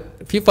 Flouted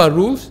FIFA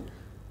rules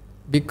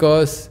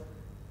because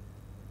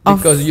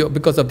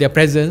of their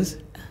presence.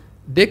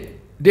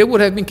 They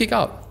would have been kicked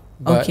out.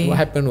 But what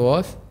happened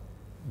was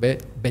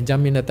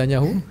Benjamin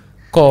Netanyahu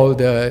called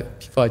the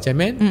FIFA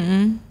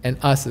chairman and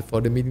asked for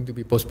the meeting to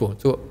be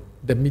postponed. So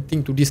the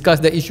meeting to discuss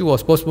the issue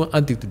was postponed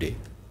until today.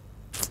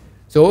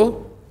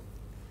 So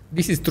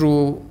this is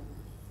through,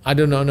 I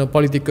don't know,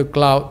 political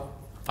cloud,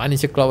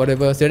 financial cloud,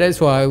 whatever. So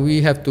that's why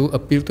we have to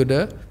appeal to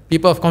the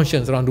people of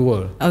conscience around the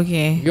world.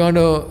 Okay.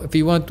 If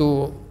you want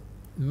to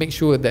make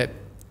sure that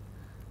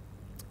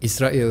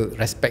Israel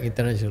respect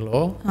international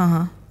law,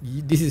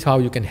 this is how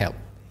you can help.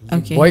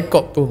 You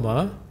boycott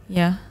Puma.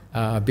 Yeah.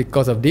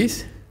 Because of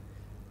this.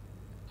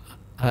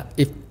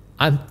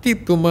 Until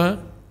Puma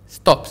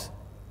stops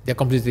their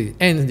complicity,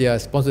 ends their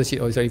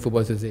sponsorship of Israeli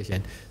Football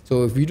Association.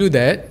 So if we do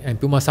that and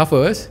Puma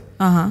suffers,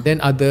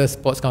 then other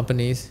sports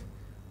companies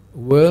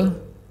will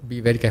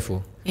be very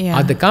careful.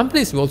 Other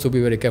companies will also be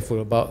very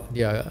careful about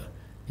their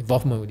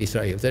involvement with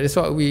Israel. So that's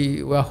why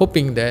we are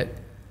hoping that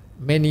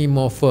many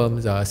more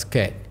firms are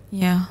scared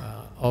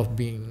of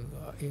being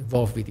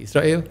involved with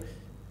Israel.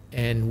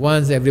 And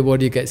once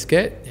everybody gets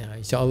scared,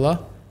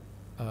 inshallah,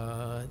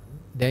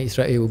 then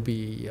Israel will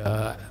be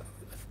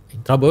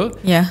in trouble.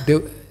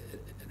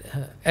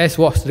 As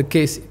was the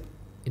case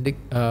in the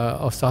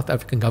of South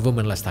African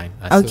government last time.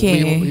 So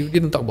we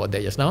didn't talk about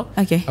that just now.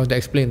 I want to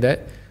explain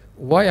that.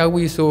 Why are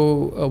we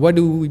so? Why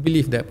do we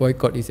believe that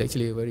boycott is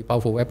actually a very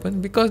powerful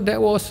weapon? Because that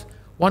was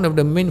one of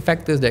the main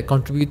factors that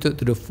contributed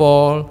to the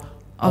fall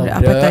of the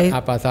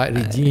apartheid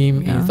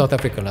regime in South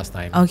Africa last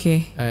time.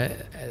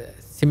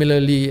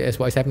 Similarly, as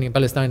what is happening in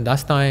Palestine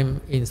last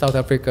time in South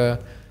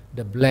Africa,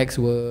 the blacks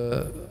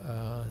were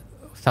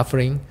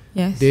suffering.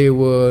 They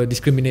were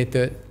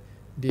discriminated.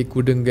 They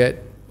couldn't get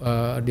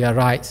their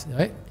rights,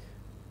 right?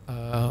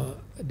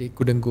 They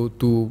couldn't go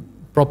to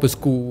proper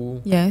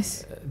school.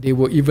 They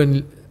were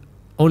even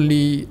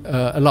only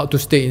allowed to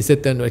stay in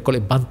certain, they call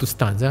it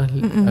Bantustans,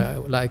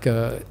 like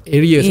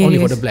areas only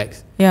for the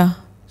blacks.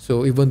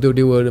 So even though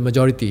they were the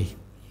majority.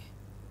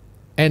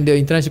 And the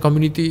international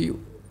community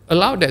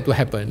allowed that to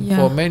happen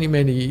for many,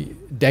 many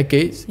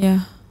decades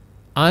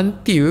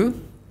until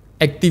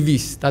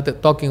activists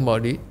started talking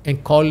about it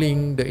and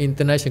calling the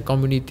international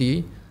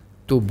community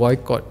to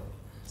boycott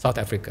South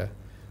Africa.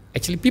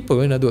 Actually, people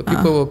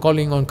were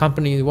calling on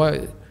companies,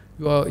 why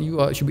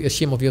you should be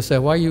ashamed of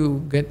yourself. Why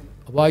you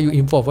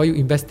involved? Why you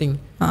investing?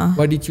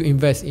 Why did you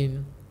invest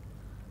in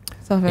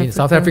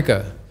South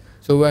Africa?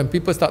 So when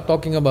people start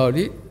talking about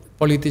it,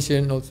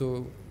 politicians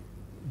also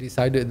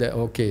decided that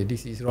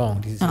this is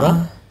wrong. This is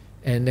wrong.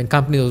 And then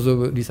companies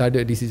also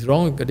decided this is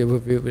wrong because they were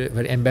very,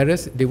 very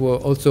embarrassed. They were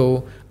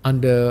also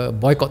under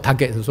boycott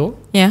targets also.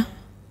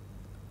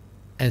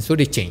 And so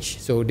they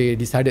changed. So they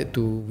decided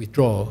to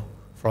withdraw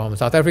from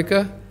South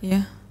Africa.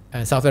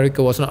 And South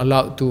Africa was not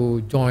allowed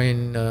to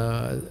join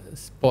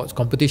sports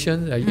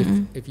competitions.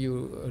 If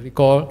you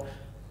recall,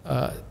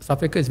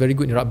 South Africa is very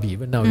good in rugby,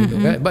 even now, you know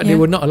that. But they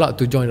were not allowed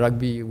to join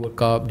Rugby World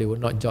Cup. They were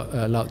not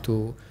allowed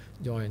to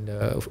join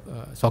the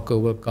Soccer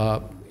World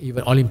Cup.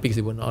 Even Olympics,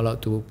 they were not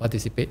allowed to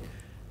participate.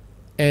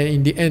 And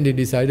in the end, they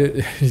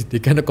decided they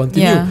cannot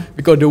continue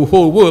because the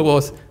whole world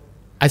was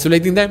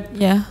isolating them.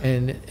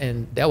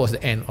 And that was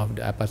the end of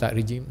the apartheid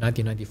regime,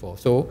 1994.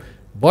 So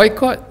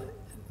boycott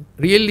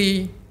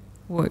really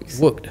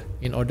worked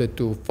in order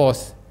to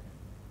force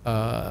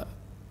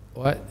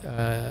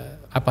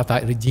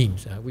apartheid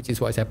regimes, which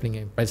is what is happening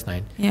in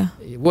Palestine.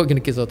 It worked in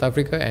the case of South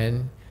Africa,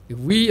 and if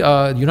we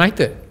are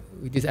united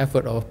with this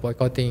effort of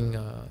boycotting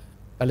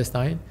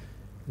Palestine,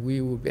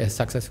 we will be as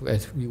successful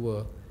as we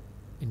were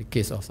in the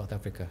case of South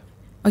Africa.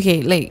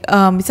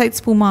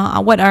 Besides Puma,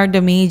 what are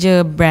the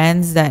major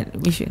brands that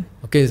we should?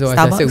 So Starbucks?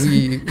 As I said,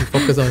 we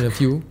focus on a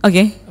few.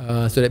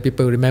 So that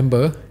people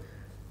remember.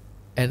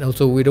 and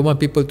also we don't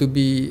want people to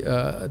be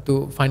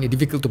to find it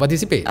difficult to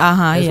participate.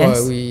 That's yes. why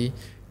we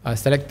are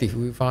selective.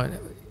 We found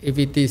if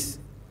it is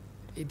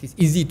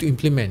easy to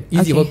implement,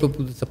 easy for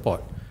people to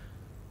support.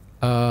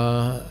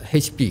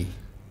 HP,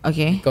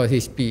 because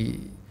HP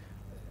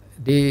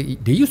they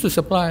used to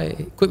supply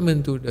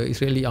equipment to the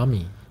Israeli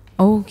army.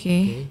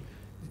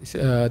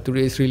 To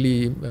the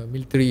Israeli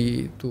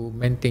military to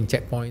maintain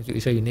checkpoints, to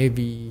Israeli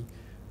Navy,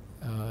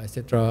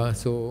 etc.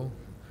 So,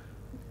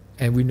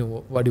 and we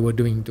know what they were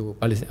doing to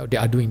They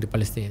are doing to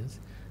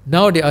Palestinians.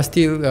 Now they are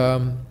still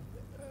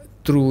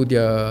through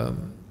their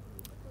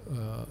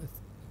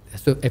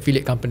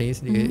affiliate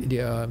companies. They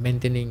are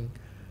maintaining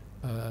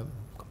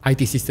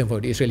IT system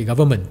for the Israeli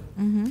government.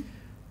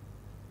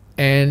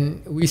 And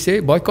we say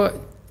boycott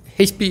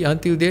HP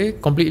until they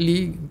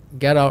completely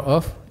get out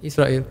of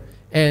Israel.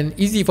 And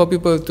easy for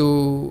people to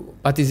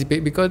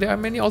participate because there are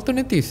many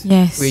alternatives to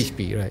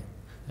HP, right?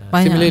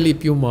 Similarly,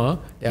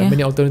 Puma, there are many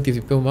alternatives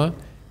to Puma,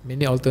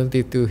 many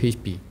alternatives to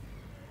HP.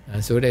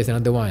 So that's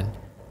another one.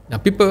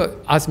 Now people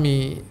ask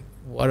me,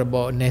 what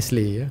about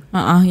Nestle?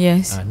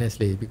 Yes.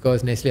 Nestle,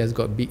 because Nestle has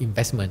got big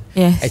investment.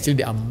 Yes.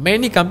 Actually, there are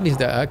many companies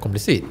that are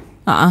complicit.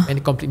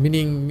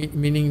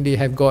 Meaning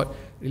they have got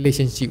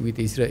relationship with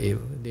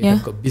Israel. They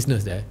have got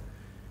business there.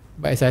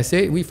 But as I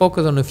say, we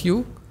focus on a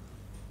few,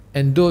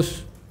 and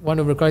those. One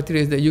of the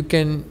criteria is that you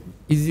can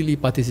easily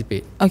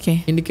participate.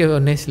 In the case of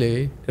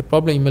Nestle, the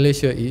problem in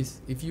Malaysia is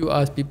if you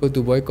ask people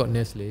to boycott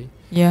Nestle,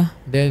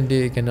 then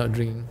they cannot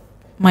drink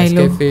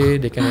Milo.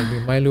 Nescafe, they cannot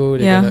drink Milo,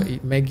 they cannot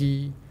eat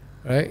Maggi,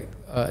 right?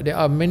 There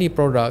are many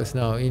products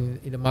now in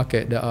the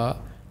market that are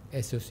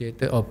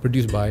associated or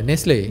produced by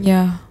Nestle.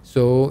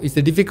 So it's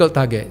a difficult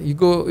target. You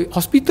go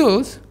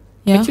hospitals,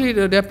 actually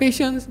their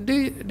patients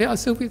they are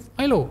served with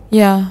Milo.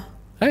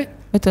 Right?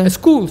 At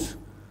schools.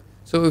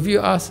 So if you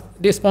ask,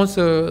 they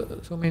sponsor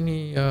so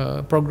many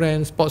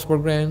programs, sports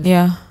programs.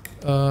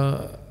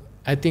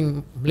 I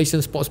think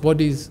Malaysian sports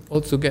bodies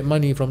also get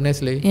money from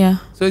Nestle.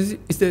 So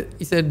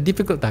it's a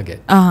difficult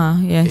target.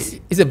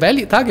 It's a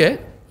valid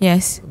target.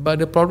 But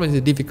the problem is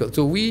difficult.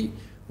 So we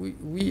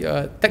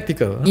are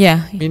tactical.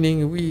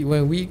 Meaning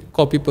when we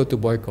call people to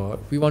boycott,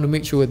 we want to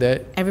make sure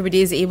that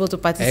everybody is able to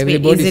participate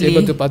everybody easily. is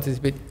able to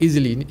participate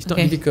easily. It's not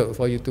difficult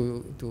for you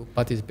to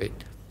participate.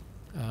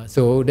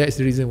 So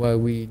that's the reason why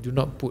we do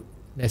not put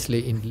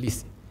Nestle in the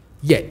list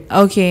yet.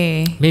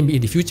 Maybe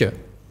in the future.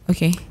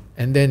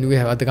 And then we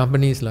have other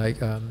companies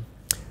like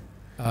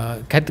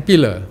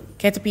Caterpillar.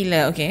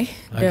 Caterpillar.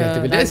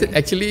 That's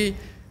actually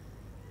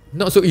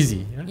not so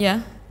easy.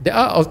 There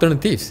are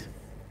alternatives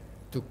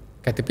to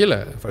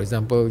Caterpillar. For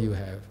example, you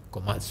have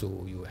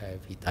Komatsu, you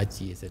have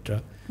Hitachi,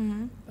 etc.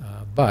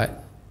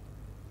 But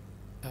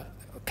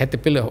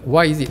Caterpillar,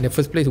 why is it in the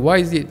first place? Why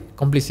is it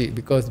complicit?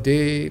 Because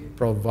they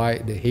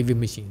provide the heavy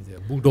machines,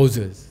 the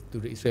bulldozers, to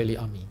the Israeli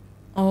army.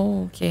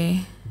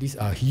 These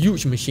are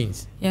huge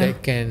machines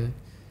that can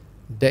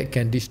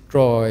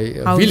destroy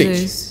a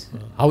village.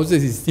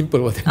 Houses is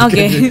simple.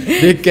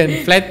 They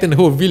can flatten the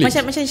whole village.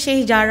 Macam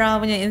Sheikh Jarrah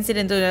punya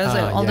incident tu,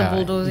 all the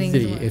bulldozing.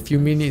 Easily. A few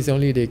minutes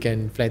only they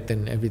can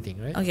flatten everything,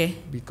 right?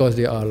 Because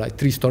they are like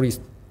 3 stories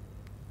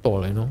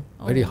tall,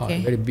 very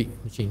hard, very big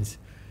machines.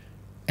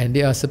 And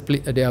they are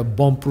they are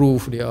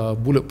bomb-proof, they are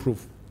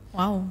bullet-proof.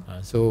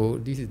 So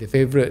this is the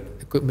favorite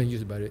equipment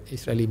used by the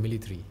Israeli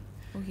military.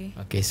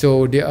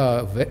 So there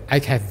are. I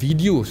have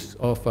videos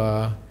of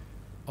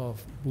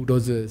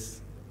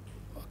bulldozers,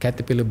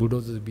 Caterpillar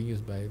bulldozers being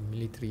used by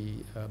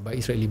military, by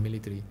Israeli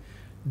military.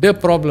 The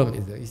problem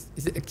is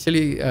it's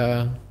actually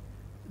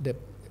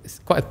it's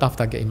quite a tough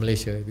target in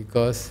Malaysia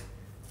because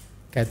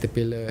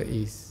Caterpillar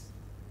is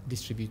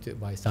distributed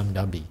by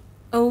Samdabi.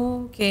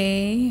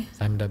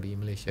 Samdabi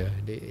in Malaysia.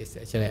 It's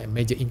actually a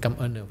major income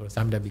earner for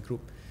Samdabi group,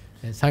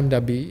 and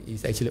Samdabi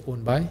is actually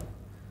owned by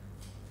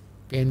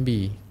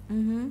PNB.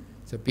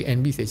 So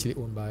PNB is actually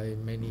owned by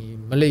many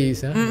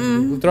Malays,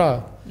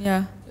 Putra.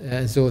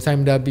 And so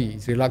Samdabi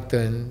is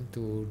reluctant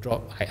to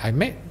drop. I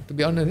met, to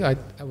be honest, I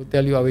will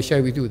tell you, I will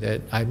share with you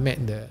that I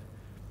met the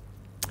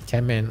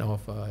chairman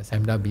of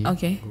Samdabi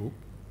group.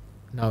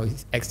 Now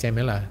he's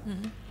ex-chairman lah,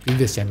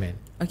 previous chairman.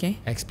 I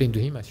explained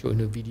to him, I showed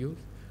him the videos.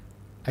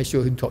 I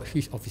showed him to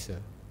his officer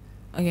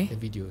the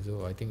video.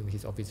 So I think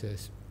his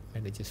officer's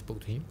manager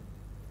spoke to him,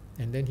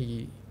 and then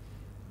he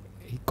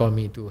called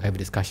me to have a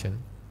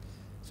discussion.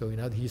 So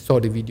he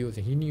saw the videos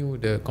and he knew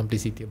the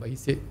complicity, but he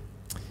said,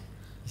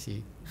 this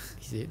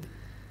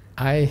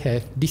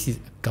is a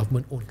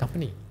government-owned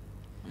company,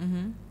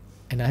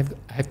 and I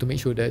have to make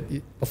sure that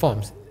it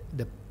performs.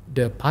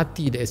 The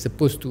party that is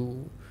supposed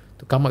to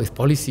come up with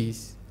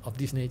policies of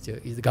this nature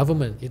is the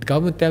government. If the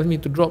government tells me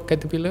to drop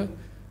Caterpillar,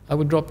 I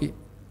will drop it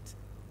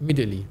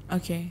immediately.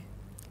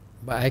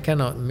 But I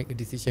cannot make a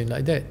decision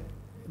like that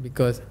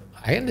because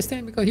I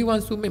understand, because he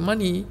wants to make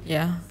money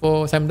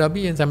for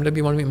Samdabi and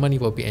Samdabi want to make money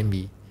for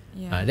PNB.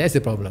 That's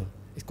the problem.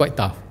 It's quite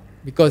tough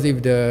because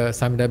if the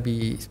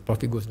Samdabi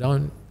profit goes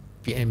down,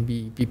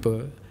 PNB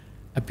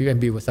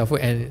will suffer,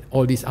 and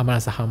all these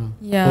amanah saham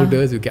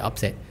holders will get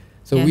upset.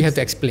 So we have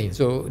to explain.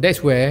 So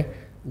that's where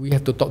we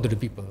have to talk to the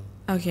people.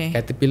 Okay.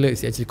 Caterpillar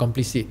is actually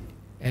complicit,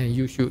 and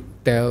you should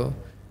tell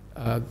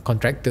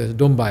contractors,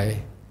 don't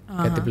buy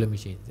Caterpillar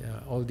machines.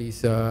 All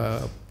these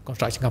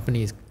construction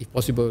companies, if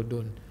possible,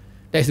 don't.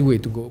 That's the way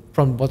to go,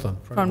 from the bottom.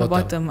 From the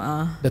bottom.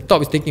 The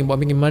top is thinking about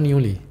making money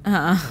only.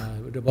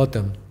 The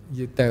bottom,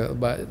 you tell,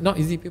 but not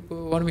easy.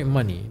 People want to make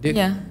money.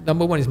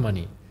 Number one is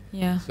money.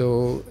 Yeah.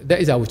 So that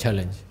is our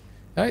challenge.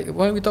 Right?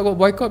 When we talk about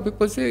boycott,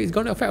 people say it's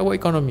going to affect our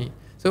economy.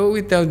 So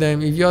we tell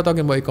them, if you are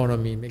talking about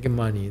economy, making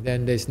money,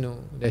 then there's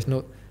no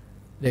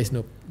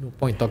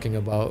point talking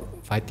about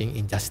fighting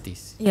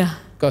injustice. Yeah.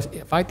 Because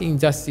fighting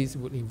injustice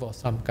would involve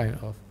some kind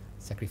of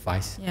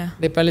sacrifice. Yeah.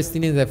 The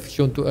Palestinians have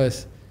shown to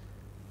us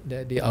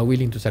that they are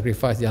willing to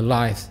sacrifice their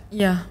lives.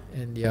 Yeah.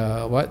 And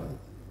their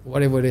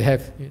whatever they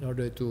have in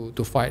order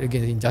to fight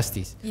against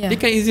injustice. Yeah. They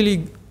can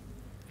easily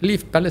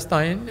leave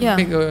Palestine and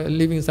make a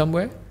living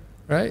somewhere.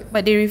 Right?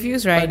 But they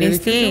refuse, right? They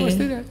stay.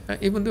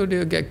 Even though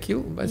they get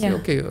killed. But say,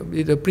 okay,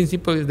 the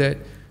principle is that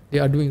they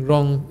are doing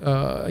wrong,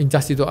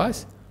 injustice to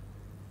us,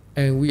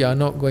 and we are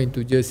not going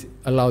to just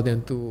allow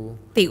them to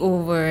take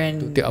over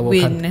and take our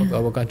win.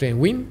 Our country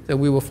and win. So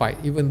we will fight,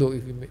 even though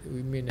if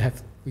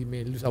we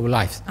may lose our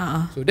lives.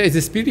 So that is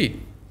the spirit.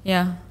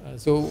 Yeah.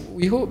 So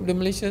we hope the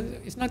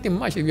Malaysians, it's nothing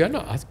much. We are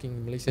not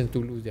asking Malaysians to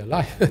lose their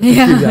life.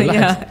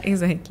 Yeah,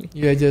 exactly.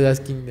 You are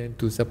just asking them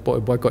to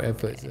support boycott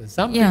efforts.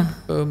 Some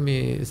people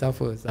may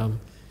suffer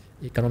some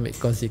economic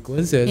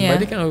consequences, but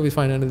they can always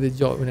find another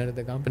job in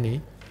another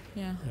company.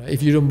 Yeah.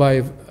 If you don't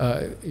if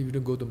you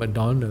don't go to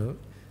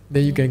McDonald's,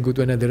 then you can go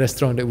to another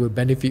restaurant that will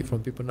benefit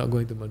from people not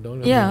going to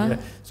McDonald's. Yeah.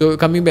 So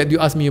coming back, you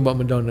asked me about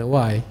McDonald's.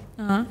 Why?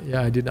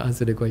 Yeah, I didn't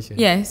answer the question.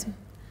 Yes.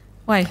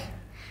 Why?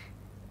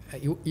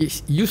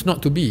 It used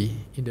not to be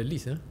in the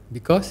list,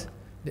 because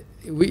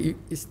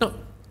it's not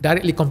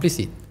directly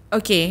complicit.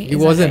 Okay. It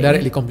wasn't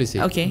directly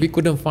complicit. Okay. We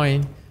couldn't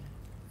find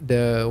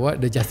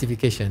the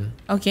justification.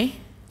 Okay.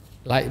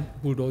 Like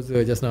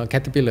bulldozer just now,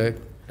 Caterpillar,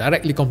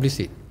 directly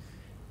complicit.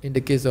 In the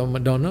case of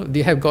McDonald's,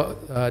 they have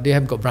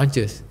got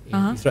branches in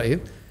Israel,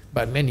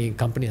 but many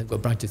companies have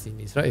got branches in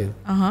Israel.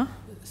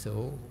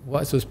 So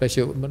what's so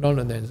special with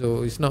McDonald's then?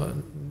 So it's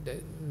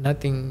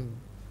nothing.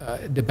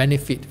 The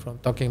benefit from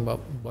talking about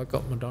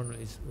boycott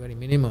McDonald's is very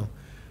minimal.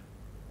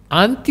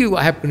 Until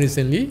what happened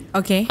recently.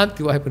 Okay.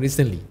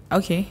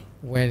 Okay.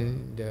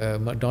 When the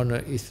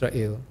McDonald's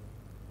Israel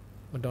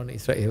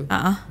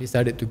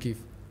decided to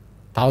give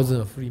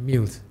thousands of free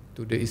meals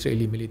to the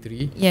Israeli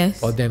military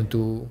for them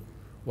to,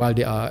 while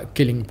they are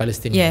killing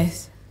Palestinians.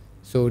 Yes.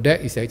 So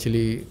that is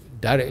actually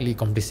directly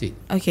complicit.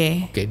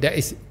 Okay. Okay, that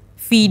is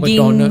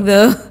feeding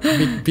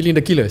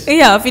the killers.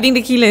 Yeah, feeding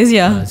the killers.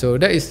 Yeah. So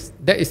that is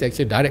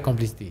actually direct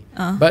complicity.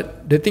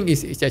 But the thing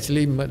is, it's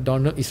actually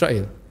McDonald's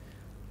Israel.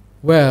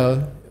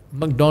 Well,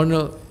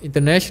 McDonald's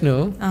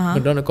International,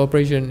 McDonald's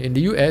Corporation in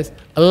the US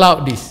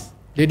allowed this.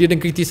 They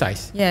didn't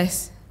criticize.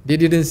 Yes. They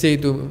didn't say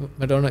to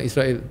McDonald's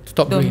Israel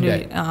stop doing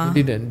that.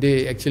 They didn't.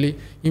 They actually,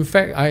 in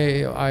fact,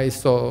 I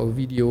saw a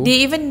video.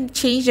 They even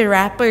changed the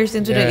wrappers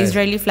into the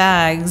Israeli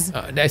flags.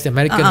 That's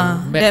American.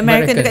 The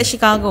American at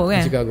Chicago.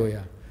 In Chicago,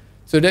 yeah.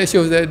 So that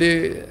shows that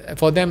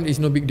for them it's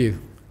no big deal.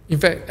 In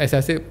fact, as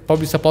I said,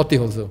 probably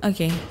supportive also.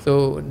 Okay.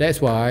 So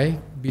that's why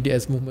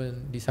BDS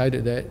movement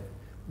decided that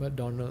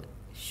McDonald's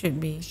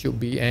should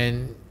be,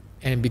 and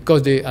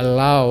because they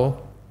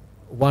allow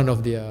one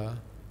of their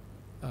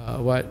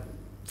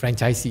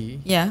franchisee,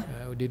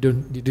 they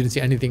didn't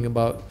say anything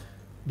about,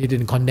 they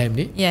didn't condemn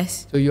it.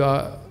 Yes. So you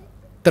are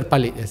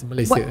terpalit as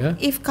Malaysia.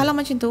 If kalau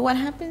macam tu, what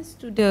happens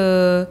to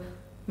the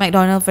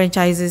McDonald's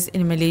franchises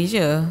in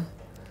Malaysia?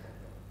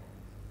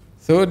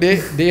 So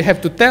they have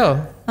to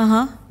tell.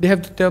 They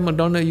have to tell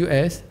McDonald's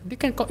US. They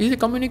can easily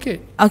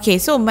communicate. Okay,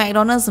 so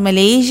McDonald's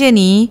Malaysia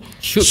ni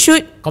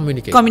should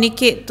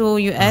communicate to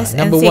US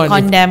and say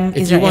condemn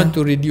Israel. If you want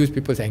to reduce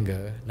people's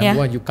anger,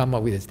 number one, you come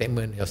up with a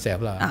statement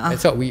yourself lah.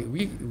 That's what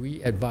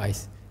we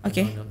advise.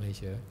 McDonald's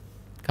Malaysia,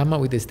 come up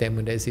with a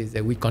statement that says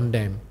that we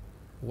condemn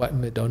what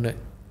McDonald's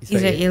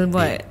Israel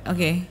buat.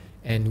 Okay.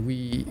 And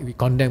we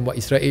condemn what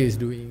Israel is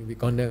doing. We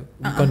condemn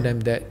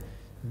that.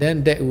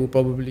 Then that will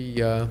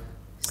probably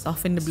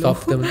soften the blow.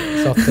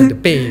 Soften the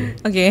pain.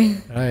 Okay.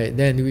 Right.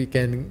 Then we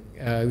can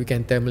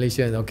tell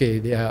Malaysians, okay,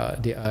 they are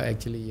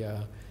actually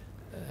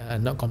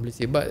not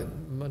complicit. But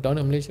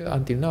McDonald's Malaysia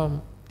until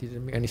now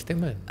didn't make any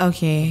statement.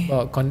 Okay.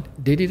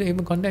 They didn't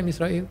even condemn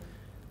Israel.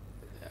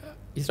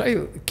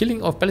 Israel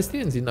killing of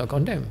Palestinians is not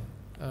condemned.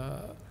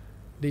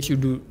 They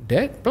should do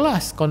that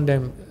plus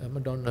condemn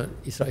McDonald's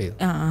Israel,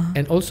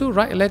 and also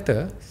write a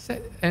letter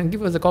and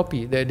give us a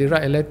copy. They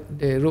wrote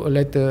a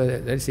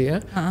letter, let's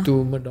say, to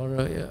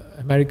McDonald's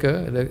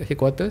America, the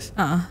headquarters,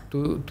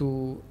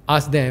 to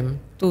ask them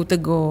to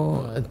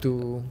tegur,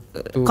 to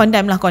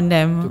condemn.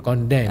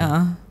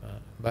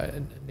 But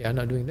they are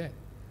not doing that.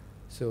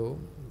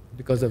 So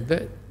because of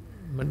that,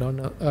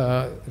 McDonald's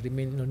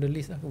remain on the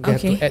list. We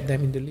have to add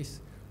them in the list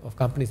of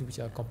companies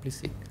which are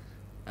complicit.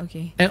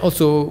 Okay. And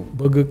also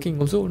Burger King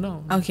also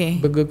now.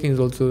 Okay. Burger King is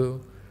also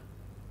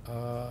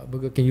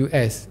Burger King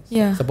US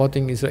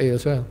supporting Israel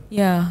as well.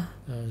 Yeah.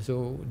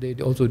 So they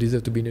also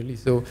deserve to be in the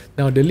list. So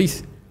now the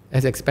list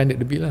has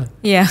expanded a bit lah.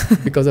 Yeah.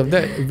 Because of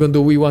that, even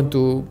though we want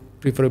to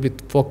preferably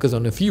focus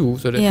on a few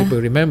so that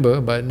people remember,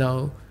 but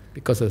now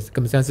because of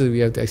circumstances we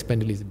have to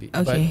expand the list a bit.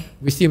 Okay.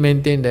 But we still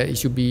maintain that it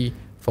should be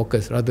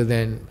focused rather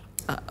than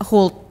a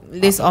whole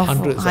list of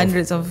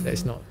hundreds of.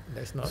 That's not.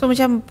 So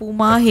macam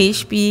Puma,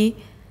 HP,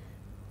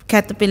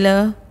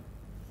 Caterpillar,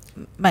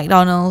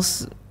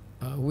 McDonald's.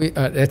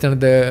 That's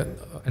another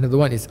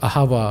one is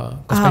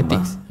Ahava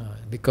Cosmetics.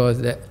 Because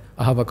that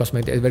Ahava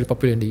Cosmetics is very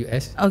popular in the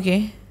US.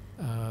 Okay.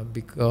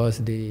 Because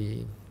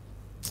the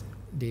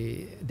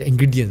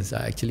ingredients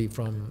are actually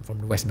from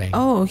the West Bank.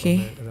 Oh,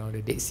 okay. Around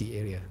the Dead Sea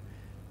area.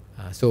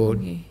 So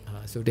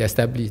they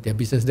established their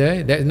business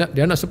there. They're not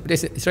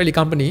there's an Israeli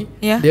company.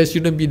 Yeah. They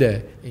shouldn't be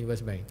there in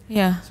West Bank.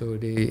 Yeah. So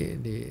they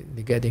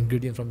get the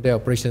ingredients from there,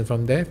 operations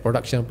from there,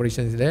 production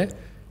operations there,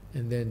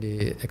 and then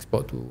they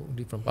export to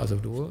different parts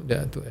of the world. They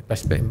are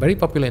very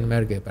popular in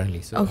America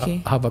apparently. So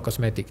Ahava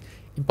Cosmetics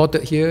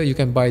imported here, you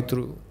can buy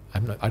through. I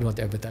don't want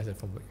to advertise it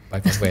from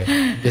where.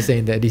 Just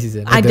saying that this is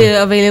another.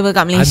 Ada available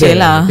kat Malaysia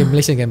lah.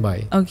 Malaysian can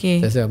buy. Okay.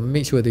 So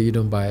make sure that you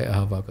don't buy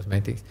Ahava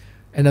Cosmetics.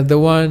 Another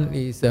one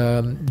is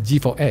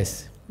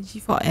G4S.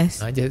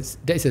 G4S.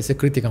 That's a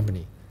security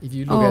company. If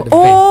you look at the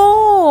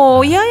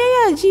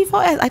yeah.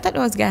 G4S. I thought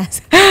it was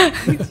gas.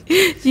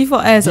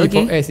 G4S.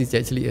 Okay. G4S is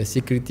actually a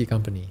security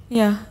company.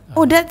 Yeah.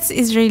 That's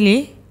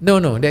Israeli.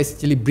 No, that's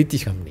actually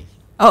British company.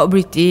 Oh,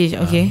 British.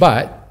 Okay.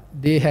 But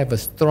they have a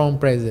strong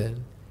presence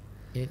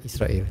in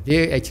Israel.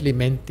 They actually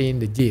maintain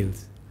the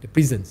jails, the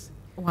prisons.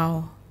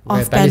 Wow.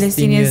 Of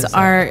Palestinians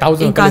are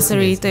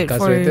incarcerated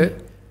for.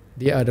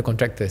 They are the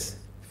contractors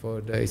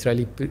for the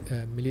Israeli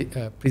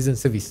prison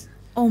service.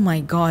 Oh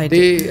my God!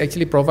 They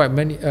actually provide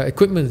many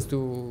equipments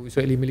to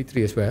Israeli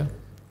military as well.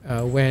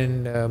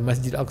 When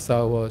Masjid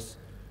Al-Aqsa was,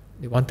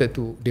 they wanted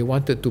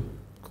to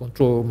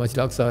control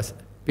Masjid Al-Aqsa's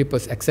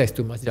people's access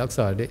to Masjid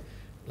Al-Aqsa.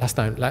 Last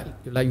time, like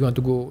you want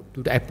to go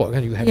to the airport,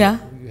 you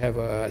have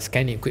a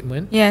scanning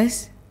equipment.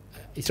 Yes.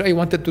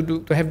 Israel wanted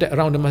to have that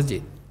around the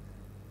masjid,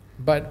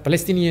 but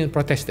Palestinians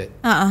protested,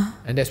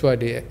 and that's why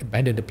they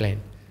abandoned the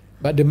plan.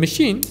 But the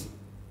machines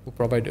were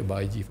provided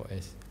by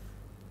G4S.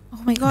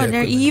 Oh my God,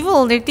 they're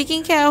evil. They're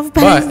taking care of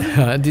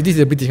Palestinians. But this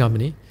is a British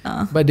company,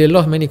 but they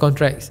lost many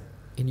contracts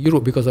in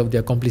Europe because of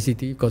their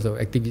complicity, because of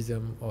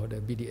activism or the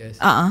BDS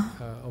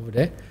over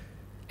there,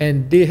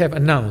 and they have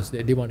announced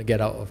that they want to get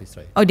out of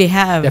Israel. Oh, they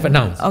have. They have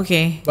announced.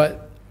 Okay.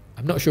 But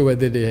I'm not sure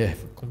whether they have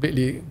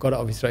completely got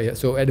out of Israel.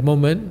 So at the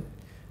moment,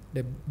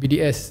 the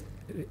BDS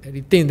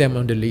retain them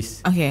on the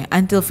list. Okay,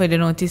 until further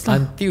notice lah.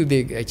 Until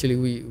they actually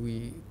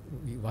we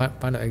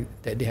find out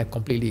that they have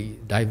completely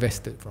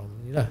divested from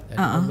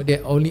they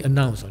only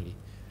announced only.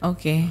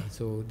 Okay.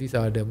 So these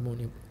are the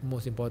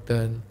most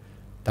important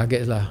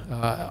targets lah.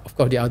 Of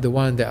course, the other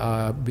one that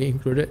are being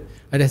included.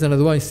 And there's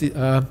another one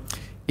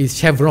is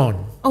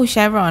Chevron. Oh,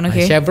 Chevron.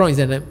 Okay. Chevron is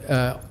an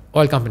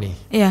oil company.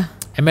 Yeah.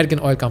 American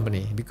oil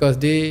company,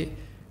 because they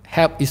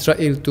help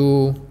Israel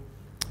to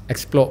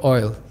explore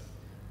oil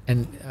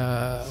and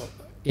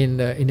in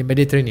the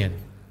Mediterranean,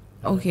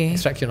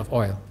 extraction of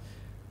oil,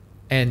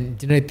 and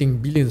generating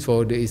billions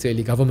for the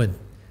Israeli government.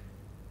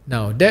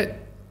 Now that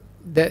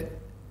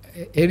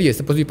area is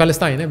supposed to be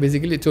Palestine,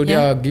 basically. So they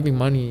are giving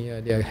money.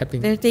 They are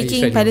helping. They're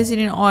taking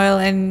Palestinian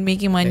oil and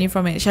making money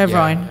from it.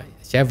 Chevron.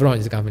 Chevron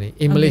is a company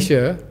in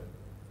Malaysia.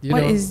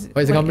 What is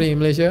the company in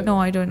Malaysia?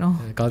 No, I don't know.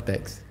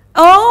 Caltex.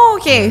 Oh,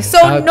 okay. So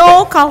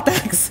no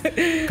Caltex.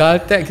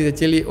 Caltex is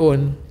actually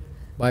owned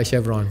by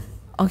Chevron.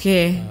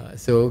 Okay.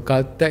 So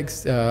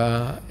Caltex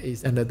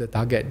is under the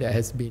target that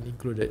has been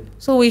included.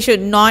 So we should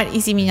not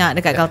isi minyak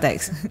dekat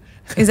Caltex.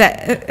 Is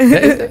that?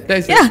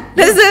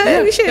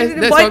 We should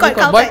boycott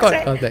Caltex. Boycott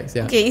right? Caltex.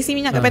 Yeah. Okay, isi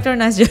minyak kat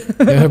Petronas je.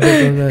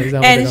 Petronas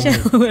and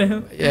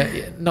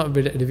not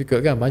very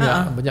difficult kan?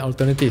 Banyak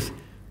alternatives.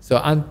 So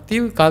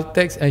until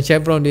Caltex and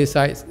Chevron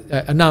decides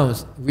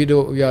announce we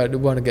don't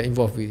want to get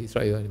involved with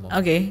Israel anymore.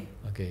 Okay.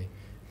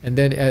 And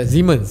then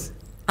Siemens.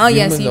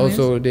 Siemens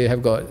also, they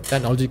have got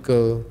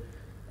technological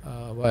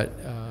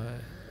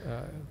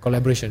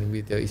collaboration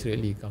with the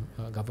Israeli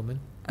government.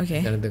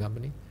 Okay. Another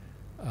company.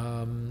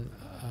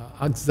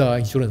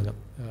 AXA Insurance.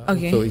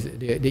 So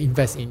they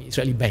invest in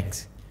Israeli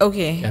banks.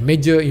 Okay.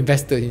 Major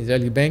investors in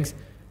Israeli banks,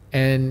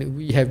 and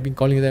we have been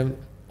calling them.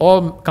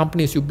 All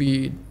companies should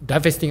be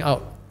divesting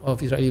out of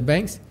Israeli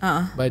banks,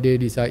 but they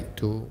decide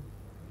to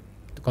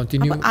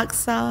continue. Apa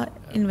AXA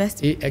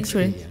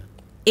Insurance?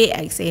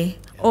 Yeah.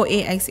 AXA. Oh,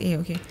 AXA.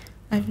 Okay.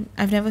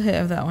 I've never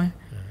heard of that one.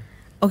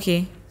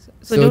 Okay.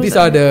 So these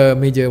are the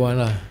major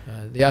one lah.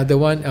 The other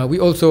one, we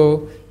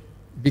also,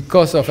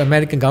 because of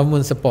American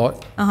government support,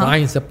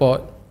 buying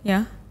support,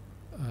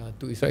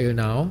 to Israel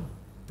now,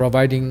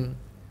 providing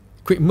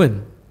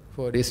equipment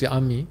for the Israeli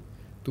army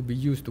to be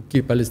used to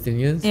kill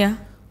Palestinians. Yeah.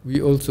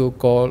 We also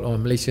call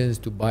on Malaysians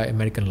to buy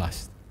American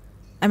last.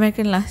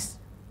 American last.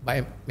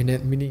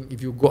 Meaning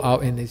if you go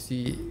out and they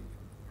see.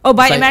 Oh,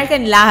 buy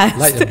American last.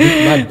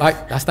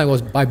 Last time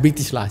was buy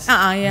British last.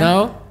 Yeah.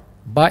 Now,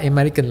 buy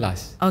American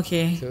last.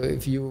 Okay. So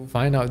if you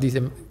find out these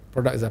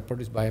products are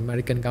produced by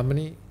American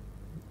company,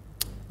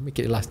 make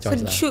it the last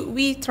choice. So should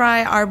we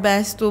try our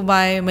best to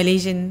buy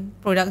Malaysian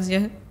products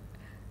here?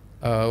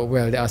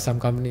 Well, there are some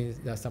companies,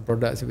 there are some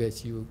products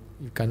which you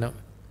cannot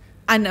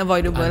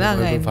Unavoidable lah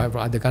kan? buy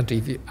from other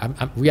country. If you,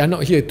 we are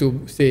not here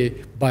to say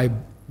buy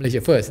Malaysia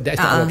first. That's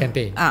not our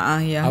campaign.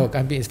 Yeah. Our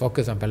campaign is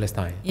focused on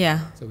Palestine. Yeah.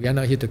 So we are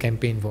not here to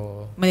campaign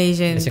for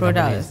Malaysian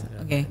products.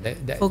 companies. Okay.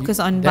 That Focus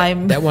on buy.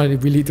 That one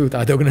really to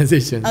other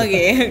organisations.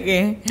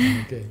 Okay.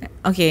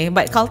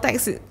 But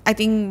Caltex, I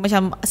think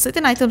macam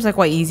certain items are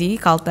quite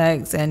easy.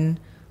 Caltex and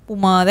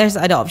Puma. There's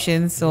other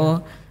options.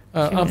 So.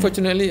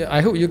 Unfortunately,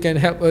 I hope you can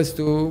help us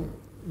to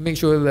make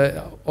sure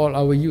that all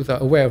our youth are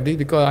aware of this,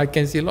 because I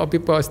can see a lot of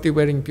people are still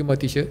wearing Puma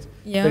t-shirts,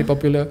 very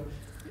popular,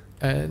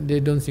 and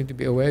they don't seem to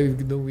be aware.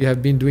 Even though we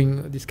have been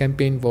doing this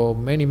campaign for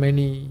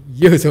many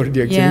years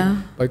already,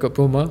 actually, Boycott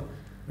Puma,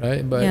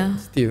 right? But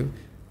still,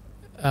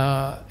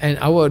 and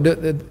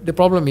the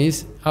problem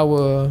is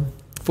our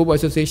football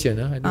association,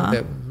 I think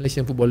the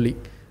Malaysian Football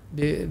League,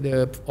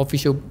 the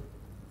official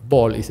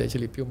ball is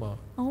actually Puma.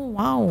 Oh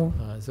wow!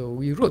 So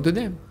we wrote to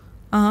them.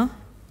 And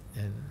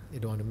they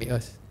don't want to meet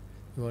us.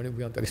 We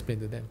want to explain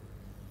to them.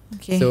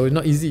 Okay. So it's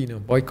not easy,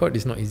 boycott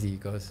is not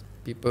easy because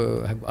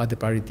people have other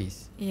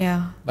priorities.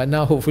 Yeah. But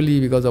now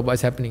hopefully because of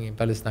what's happening in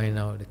Palestine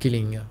now, the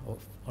killing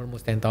of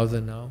almost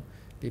 10,000 now,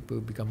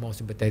 people become more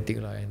sympathetic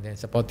and then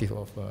supportive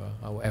of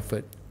our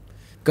effort.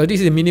 Because this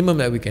is the minimum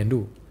that we can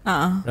do.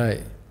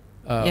 Right.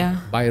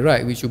 By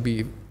right, we should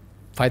be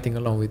fighting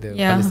along with the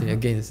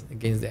Palestinians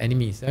against the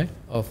enemies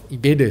of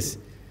invaders.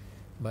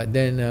 But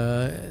then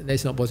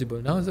that's not possible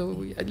now,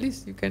 so at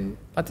least you can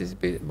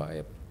participate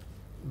by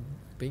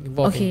being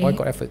involved in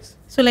boycott efforts.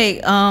 So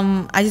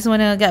I just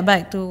want to get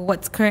back to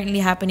what's currently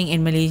happening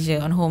in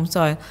Malaysia on home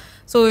soil.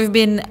 So we've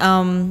been,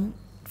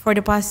 for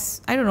the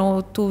past,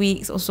 2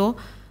 weeks or so,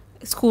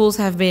 schools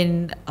have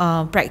been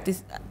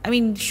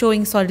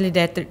showing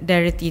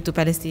solidarity to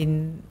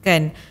Palestine,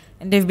 and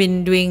they've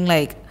been doing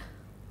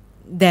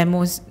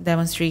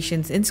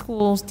demonstrations in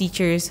schools,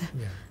 teachers.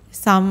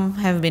 Some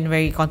have been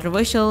very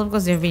controversial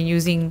because they've been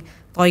using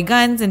toy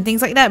guns and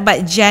things like that.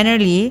 But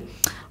generally,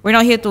 we're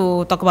not here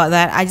to talk about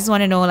that. I just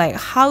want to know,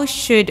 how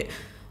should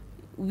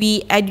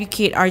we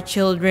educate our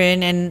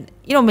children and,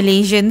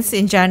 Malaysians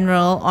in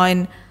general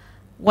on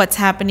what's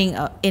happening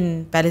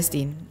in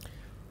Palestine?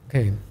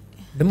 Okay.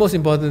 The most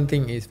important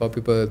thing is for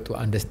people to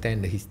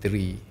understand the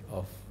history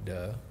of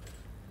the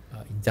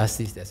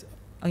injustice that's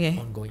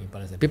ongoing in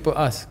Palestine. People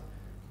ask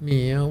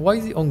me, why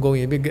is it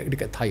ongoing? They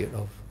get tired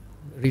of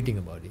reading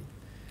about it.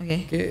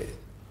 Okay.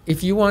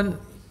 If you want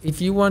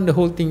the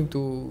whole thing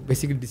to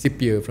basically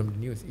disappear from the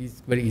news,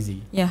 it's very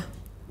easy. Yeah.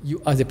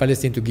 You ask the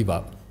Palestinians to give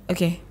up.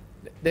 Okay.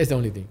 That's the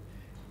only thing.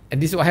 And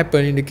this is what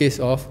happened in the case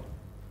of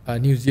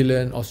New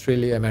Zealand,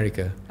 Australia,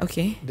 America.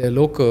 Okay. The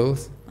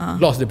locals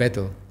lost the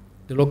battle.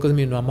 The locals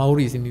mean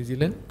Maoris in New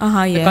Zealand.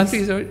 The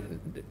country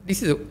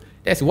is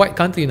that's white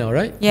country now,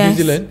 right? Yes,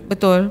 New Zealand.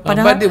 Betul.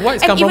 But the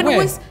whites come from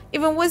where?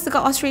 Even worse,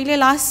 dekat Australia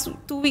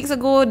 2 weeks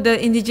ago, the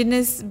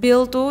indigenous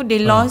bill too, they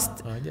lost.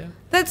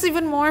 That's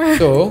even more.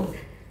 So,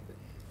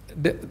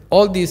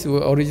 all these were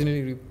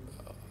originally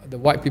the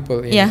white people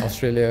in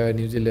Australia,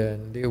 New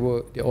Zealand. They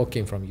all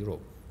came from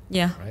Europe.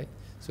 Yeah. Right.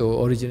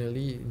 So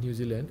originally New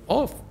Zealand,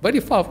 very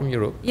far from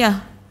Europe.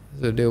 Yeah.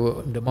 So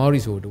the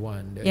Maoris were the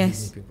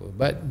indigenous people.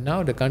 But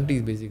now the country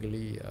is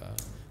basically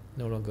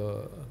no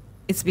longer.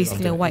 It's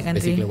basically a white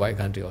country. Basically a white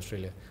country,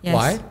 Australia. Yes.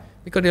 Why?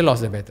 Because they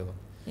lost the battle.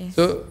 Yes.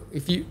 So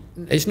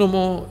it's no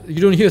more.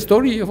 You don't hear a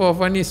story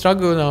of any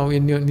struggle now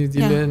in New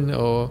Zealand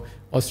or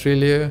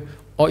Australia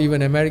or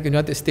even America,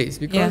 United States,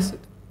 because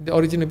the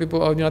original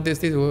people of the United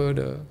States were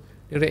the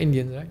Red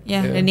Indians, right?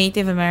 Yeah, the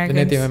Native Americans.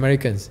 The Native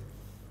Americans.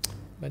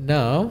 But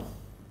now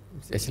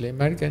it's actually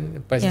American.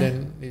 The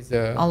president is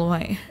all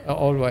white.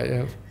 All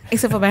white.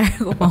 Except for Barack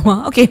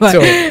Obama. Okay, but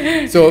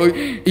so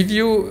if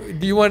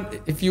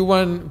you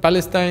want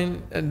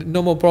Palestine,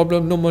 no more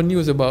problem, no more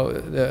news about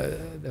the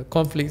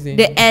conflicts in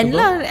the end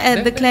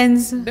and the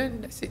cleanse.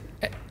 Then that's it.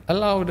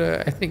 Allow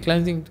the ethnic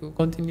cleansing to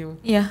continue.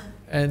 Yeah.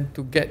 And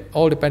to get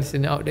all the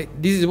Palestinians out.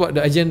 This is what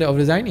the agenda of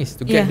the Zionists,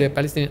 to get the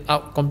Palestinians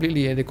out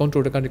completely and they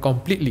control the country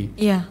completely.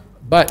 Yeah.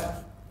 But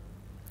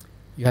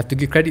you have to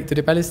give credit to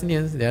the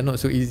Palestinians. They are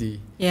not so easy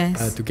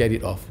to get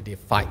it off. They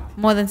fight.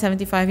 More than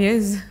 75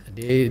 years.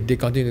 They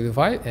continue to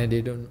fight, and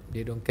they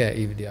don't care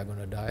if they are going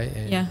to die.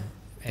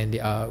 And they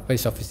are very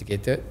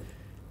sophisticated.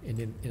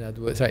 In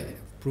other words,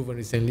 proven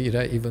recently,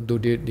 even though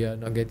they are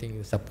not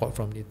getting support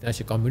from the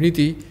international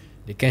community,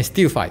 they can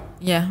still fight.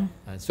 Yeah.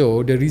 And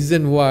so the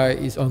reason why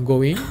it's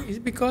ongoing is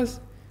because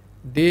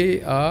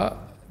they are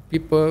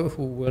people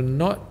who will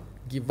not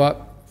give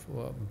up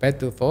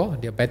battle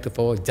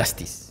for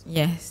justice.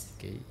 Yes.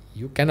 Okay.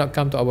 You cannot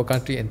come to our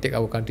country and take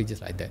our country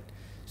just like that.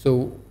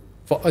 So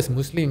for us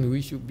Muslims,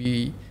 we should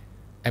be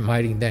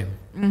admiring them,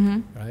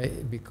 right?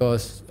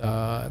 Because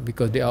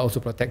they are also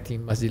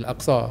protecting Masjid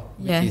Al-Aqsa,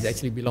 which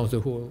actually belongs to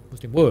the whole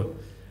Muslim world.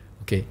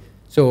 Okay.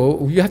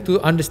 So you have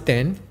to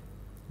understand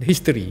the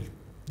history.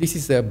 This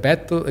is a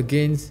battle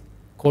against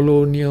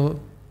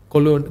colonial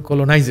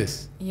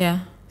colonizers. Yeah.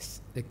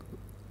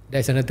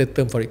 There's another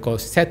term for it called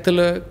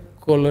settler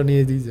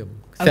colonialism.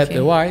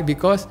 Settler, why?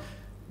 Because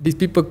these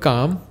people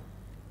come,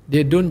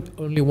 they don't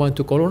only want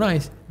to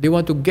colonize, they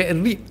want to get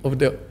rid of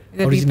the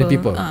original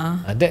people.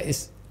 And that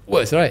is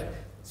worse, right?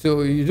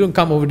 So you don't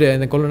come over there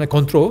and colonize,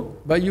 control,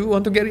 but you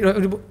want to get rid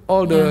of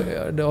all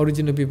the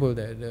original people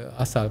there, the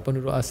asal,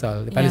 penduduk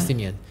asal, the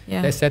Palestinians.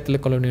 That's settler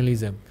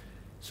colonialism.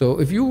 So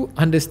if you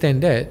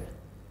understand that,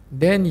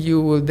 then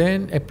you will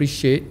then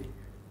appreciate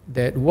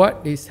that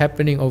what is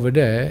happening over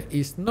there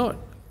is not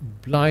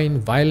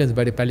blind violence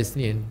by the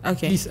Palestinians.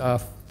 These are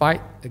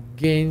fight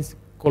against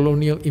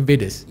colonial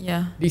invaders.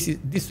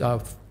 These are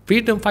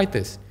freedom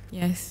fighters.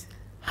 Yes.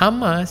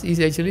 Hamas is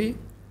actually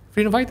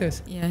freedom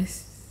fighters.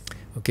 Yes.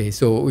 Okay,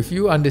 so if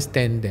you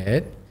understand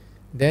that,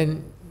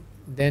 then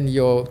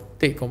your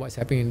take on what's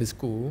happening in the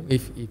school,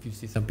 if you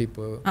see some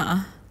people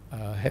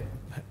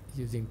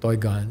using toy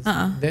guns,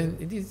 then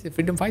it is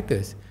freedom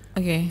fighters.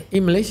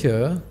 In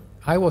Malaysia,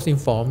 I was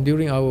informed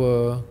during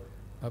our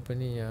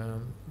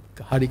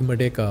Hari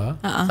Merdeka,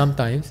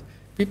 sometimes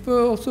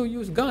people also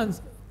use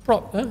guns,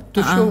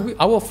 to show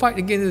our fight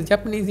against the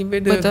Japanese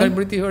invaders,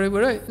 British,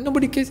 whatever, right?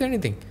 Nobody cares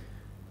anything,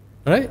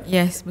 right?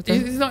 Yes, betul.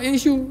 It's not an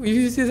issue. If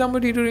you see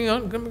somebody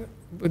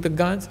with the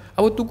guns,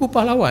 our Tugu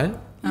Pahlawan,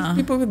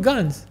 people with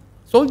guns,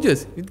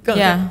 soldiers with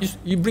guns.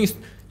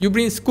 You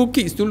bring school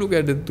kids to look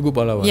at the Tugu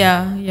Pahlawan.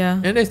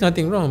 And there's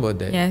nothing wrong about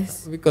that.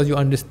 Yes. Because you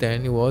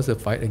understand it was a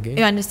fight against.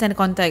 You understand the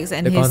context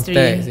and history. The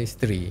context,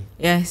 history.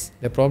 Yes.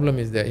 The problem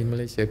is that in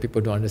Malaysia,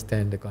 people don't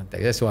understand the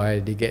context. That's why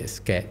they get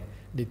scared.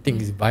 They think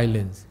it's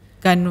violence.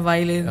 Gun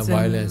violence.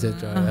 Violence,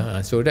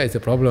 etc. So that is the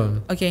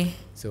problem.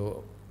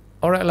 So,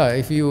 alright lah.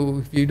 If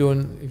you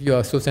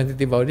are so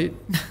sensitive about it,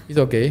 it's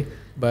okay.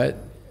 But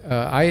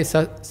I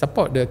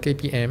support the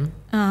KPM,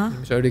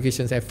 Ministry of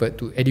Education's effort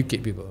to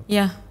educate people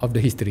of the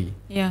history.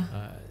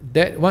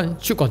 That one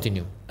should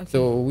continue.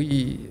 So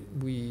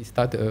we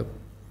started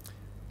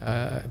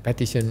a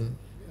petition.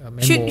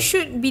 Memo.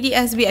 Should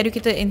BDS be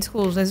educated in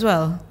schools as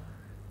well?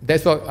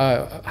 That's what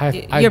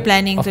you're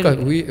planning of to.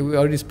 Of course, we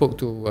already spoke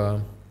to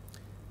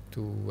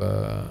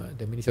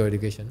the Ministry of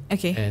Education,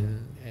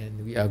 and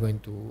we are going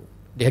to.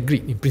 They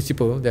agreed in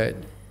principle that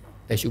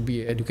there should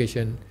be an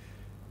education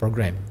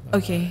program.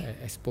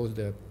 Expose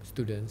the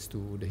students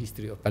to the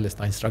history of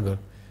Palestine struggle,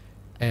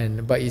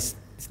 but it's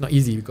not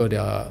easy because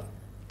there are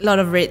a lot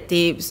of red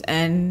tapes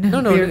and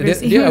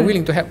they are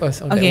willing to help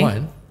us on that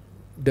one.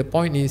 The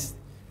point is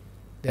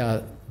there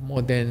are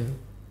more than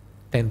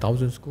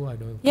 10,000 schools, I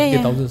don't know,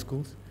 20,000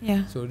 schools.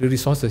 So the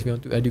resources, we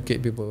want to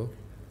educate people.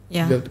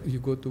 You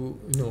go to,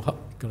 it's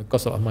going to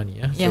cost a lot of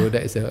money. So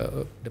that is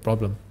the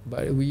problem.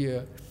 But we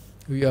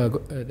are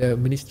the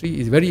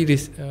ministry is very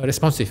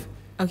responsive.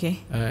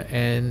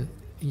 And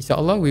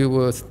inshallah we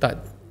will start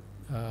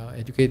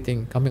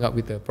educating, coming up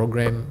with a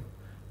program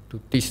to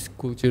teach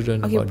school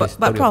children about this.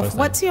 But Prof,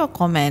 what's your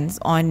comments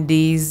on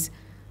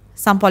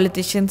some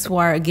politicians who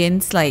are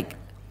against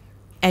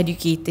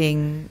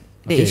educating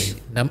the issue?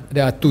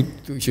 There are two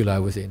issues I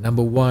would say.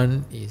 Number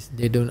one is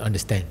they don't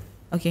understand.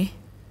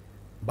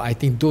 But I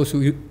think those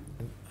who,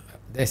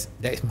 that's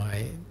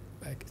my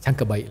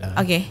sangka baik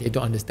lah. They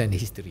don't understand the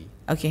history.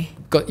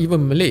 Because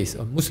even Malays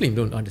or Muslims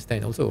don't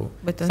understand also.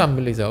 Some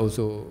Malays are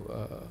also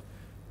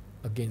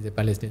against the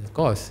Palestinian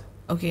cause.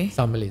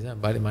 Some Malays,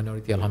 but the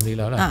minority,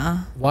 alhamdulillah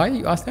lah. Why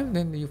you ask them,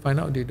 then you find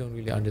out they don't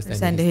really understand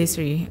the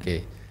history.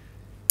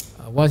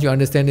 Once you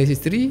understand the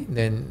history,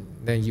 then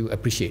you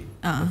appreciate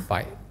the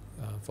fight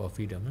for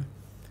freedom.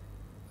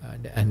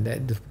 And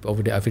that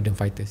over there are freedom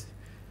fighters.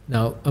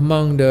 Now,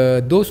 among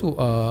those who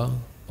are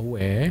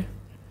aware,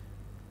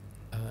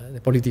 the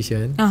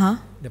politicians,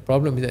 the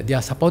problem is that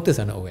their supporters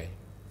are not aware.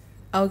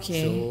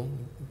 So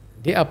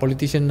they are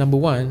politician number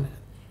one,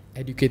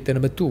 educator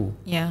number two.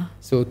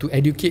 So to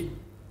educate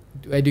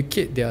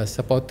their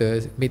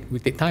supporters will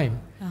take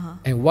time.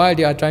 And while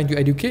they are trying to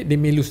educate, they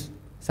may lose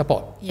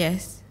support.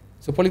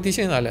 So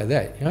politicians are like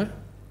that.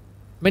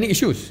 Many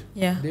issues.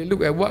 They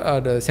look at what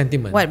are the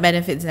sentiments. What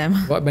benefits them?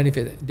 What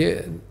benefits?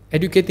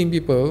 Educating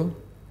people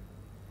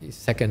is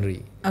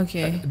secondary.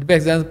 The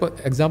best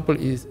example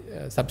is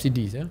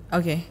subsidies.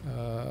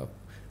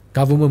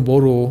 Government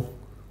borrow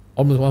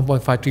almost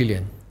 1.5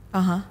 trillion.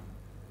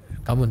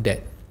 Government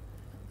debt.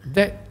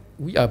 That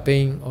we are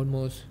paying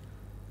almost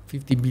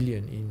 50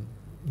 billion in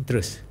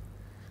interest.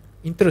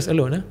 Interest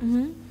alone.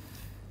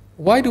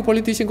 Why do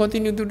politicians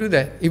continue to do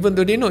that? Even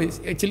though they know it's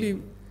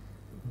actually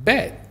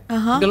bad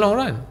in the long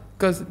run.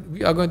 Because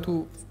we are going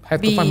to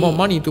have to find more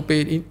money to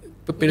pay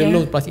the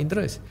loan plus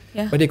interest.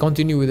 But they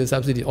continue with the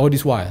subsidies all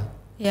this while.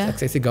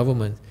 Successive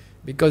governments.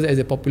 Because it's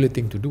a popular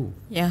thing to do.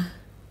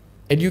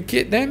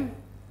 Educate them.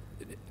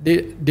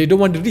 They don't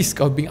want the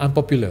risk of being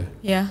unpopular.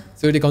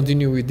 So they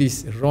continue with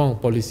this wrong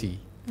policy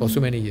for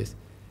so many years.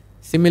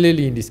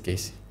 Similarly in this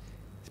case,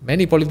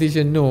 many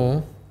politicians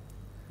know,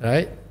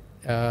 right,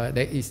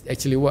 that is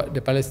actually what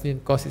the Palestinian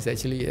cause is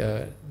actually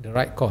the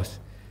right cause.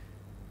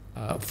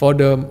 For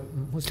the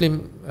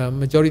Muslim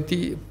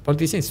majority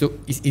politicians, so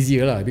it's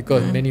easier lah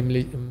because many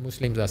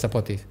Muslims are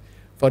supportive.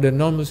 for the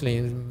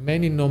non-Muslims,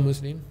 many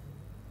non-Muslims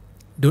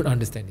don't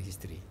understand the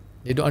history.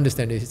 They don't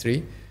understand the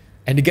history,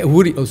 and they get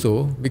worried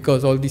also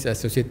because all this is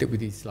associated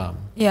with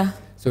Islam. Yeah.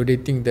 So they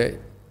think that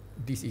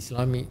this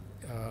Islamic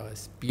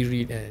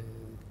spirit and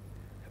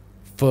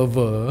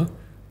fervor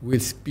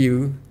will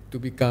spill to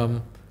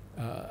become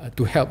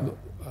to help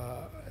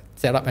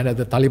set up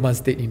another Taliban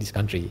state in this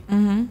country.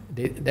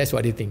 That's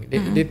what they think.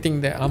 They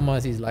think that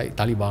Hamas is like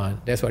Taliban.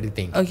 That's what they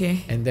think.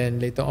 Okay. And then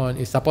later on,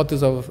 if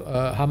supporters of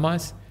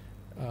Hamas,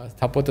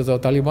 supporters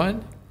of Taliban,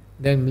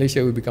 then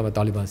Malaysia will become a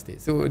Taliban state.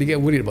 So they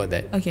get worried about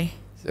that. Okay.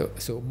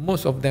 So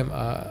most of them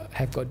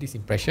have got this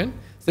impression.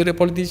 So the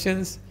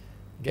politicians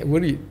get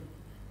worried.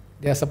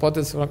 Their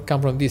supporters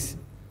come from this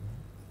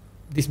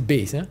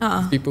base,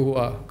 people who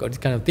are got this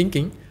kind of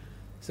thinking.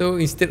 So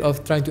instead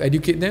of trying to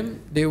educate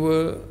them, they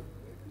will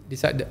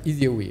decide the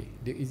easier way.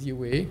 The easier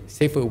way,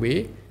 safer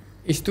way,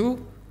 is to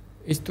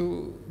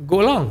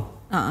go along.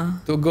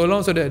 To go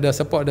along so that the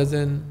support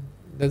doesn't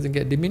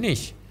get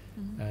diminished.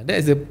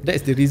 That's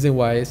the reason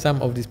why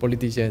some of these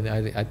politicians,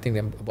 I think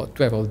about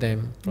 12 of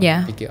them from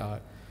PKR,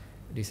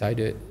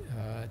 decided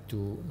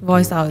to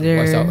voice out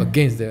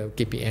against the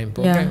KPM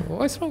program.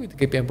 What's wrong with the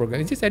KPM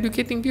program? It's just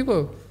educating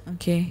people.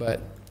 Okay.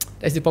 But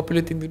that's the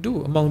popular thing to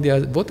do among their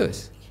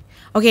voters.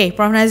 Okay,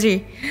 Prof.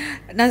 Nazari.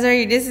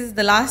 Nazari, this is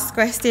the last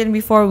question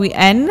before we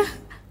end.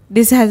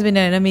 This has been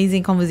an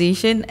amazing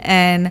conversation.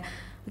 And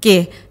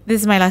okay,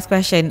 this is my last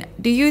question.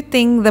 Do you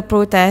think the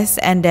protests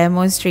and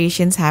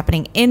demonstrations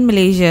happening in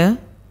Malaysia,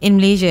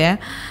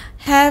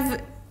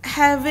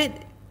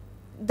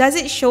 does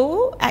it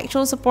show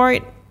actual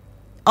support,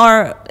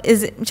 or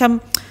is it macam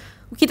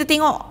kita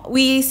tengok,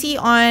 we see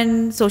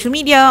on social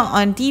media,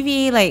 on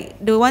TV, like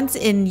the ones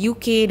in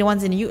UK, the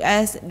ones in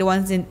US, the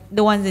ones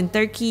in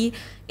Turkey,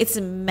 it's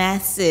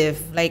massive,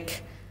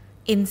 like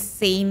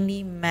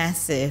insanely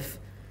massive,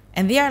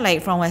 and they are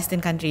like from Western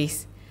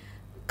countries.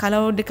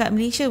 Kalau dekat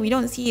Malaysia, we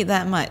don't see it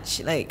that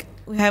much. Like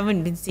we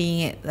haven't been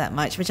seeing it that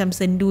much. Macam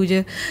sendu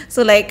je.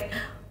 So like,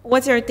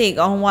 what's your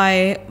take on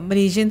why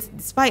Malaysians,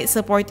 despite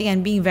supporting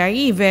and being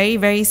very, very,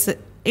 very,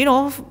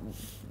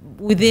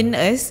 within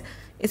us,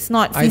 it's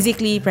not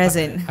physically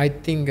present? I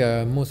think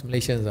most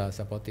Malaysians are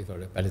supportive of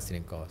the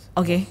Palestinian cause.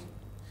 Okay.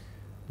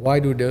 Why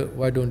don't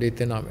they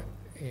turn up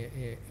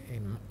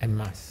en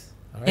masse,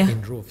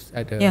 in droves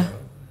at the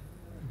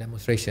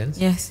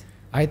demonstrations? Yes.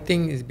 I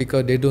think it's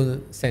because they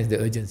don't sense the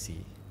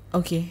urgency.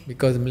 Okay.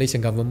 Because the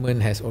Malaysian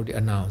government has already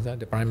announced that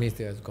the Prime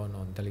Minister has gone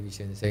on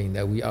television saying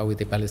that we are with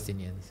the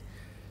Palestinians.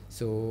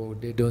 So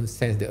they don't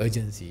sense the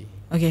urgency.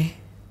 Okay.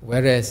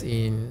 Whereas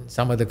in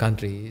some other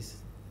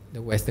countries,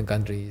 the Western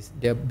countries,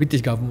 their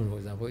British government, for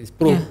example, is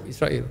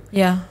pro-Israel.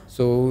 Yeah.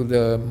 So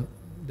the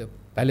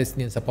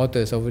Palestinian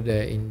supporters over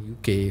there in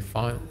UK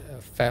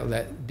felt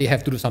that they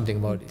have to do something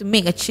about it. To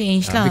make a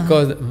change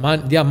because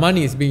their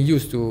money is being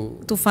used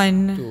to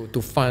fund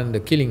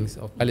the killings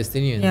of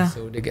Palestinians. Yeah.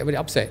 So they get very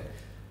upset.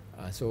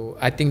 So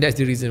I think that's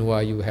the reason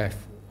why you have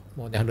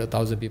more than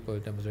 100,000 people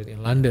demonstrating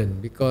in London,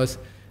 because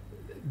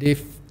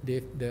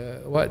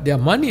their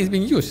money is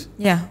being used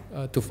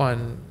to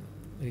fund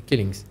the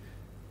killings.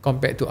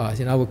 Compared to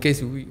us, in our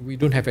case, we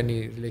don't have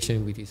any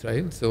relation with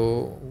Israel.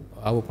 So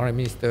our Prime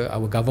Minister,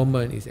 our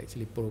government is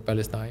actually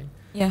pro-Palestine.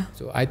 Yeah.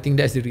 So I think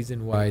that's the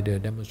reason why the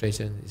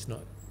demonstration is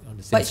not on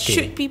the same scale. But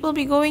should people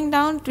be going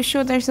down to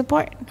show their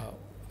support?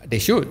 They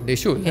should.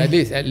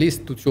 Okay. At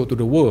least to show to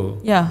the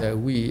world that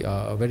we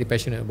are very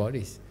passionate about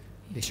this.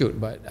 They should.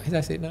 But as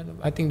I said,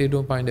 I think they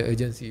don't find the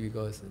urgency,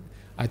 because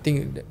I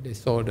think that they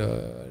saw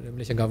the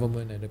Malaysian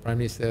government and the Prime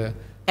Minister.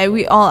 And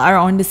we all are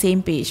on the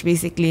same page,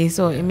 basically.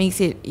 So it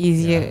makes it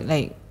easier.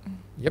 Like.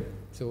 Yep.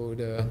 So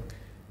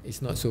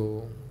it's not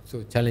so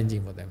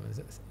challenging for them.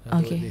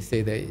 Okay. They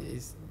say that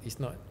it's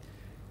not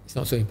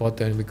so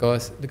important,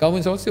 because the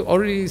government is also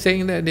already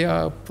saying that they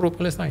are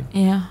pro-Palestine.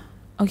 Yeah.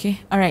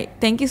 Okay. All right.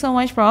 Thank you so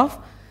much, Prof.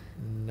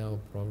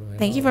 No problem.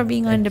 Thank you for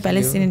being on the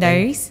Palestinian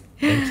Diaries.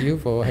 Thank you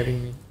for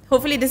having me.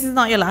 Hopefully this is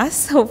not your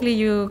last. Hopefully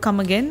you come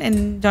again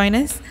and join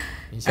us.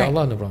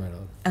 Inshallah, no problem at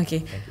all.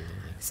 Okay. Thank you.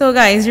 So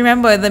guys,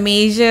 remember the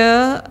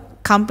major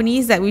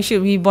companies that we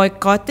should be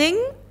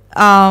boycotting: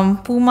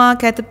 Puma,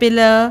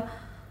 Caterpillar,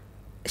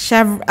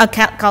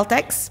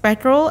 Caltex,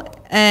 Petrol,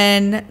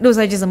 and those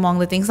are just among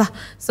the things.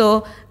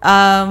 So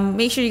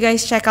make sure you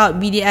guys check out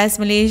BDS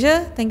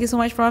Malaysia. Thank you so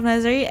much, Prof.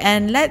 Nazari,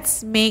 and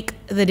let's make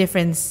the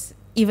difference,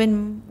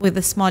 even with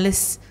the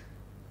smallest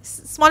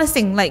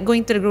thing, like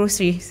going to the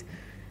groceries.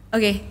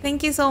 Okay,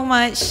 thank you so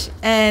much,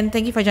 and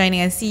thank you for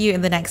joining us. See you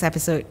in the next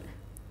episode.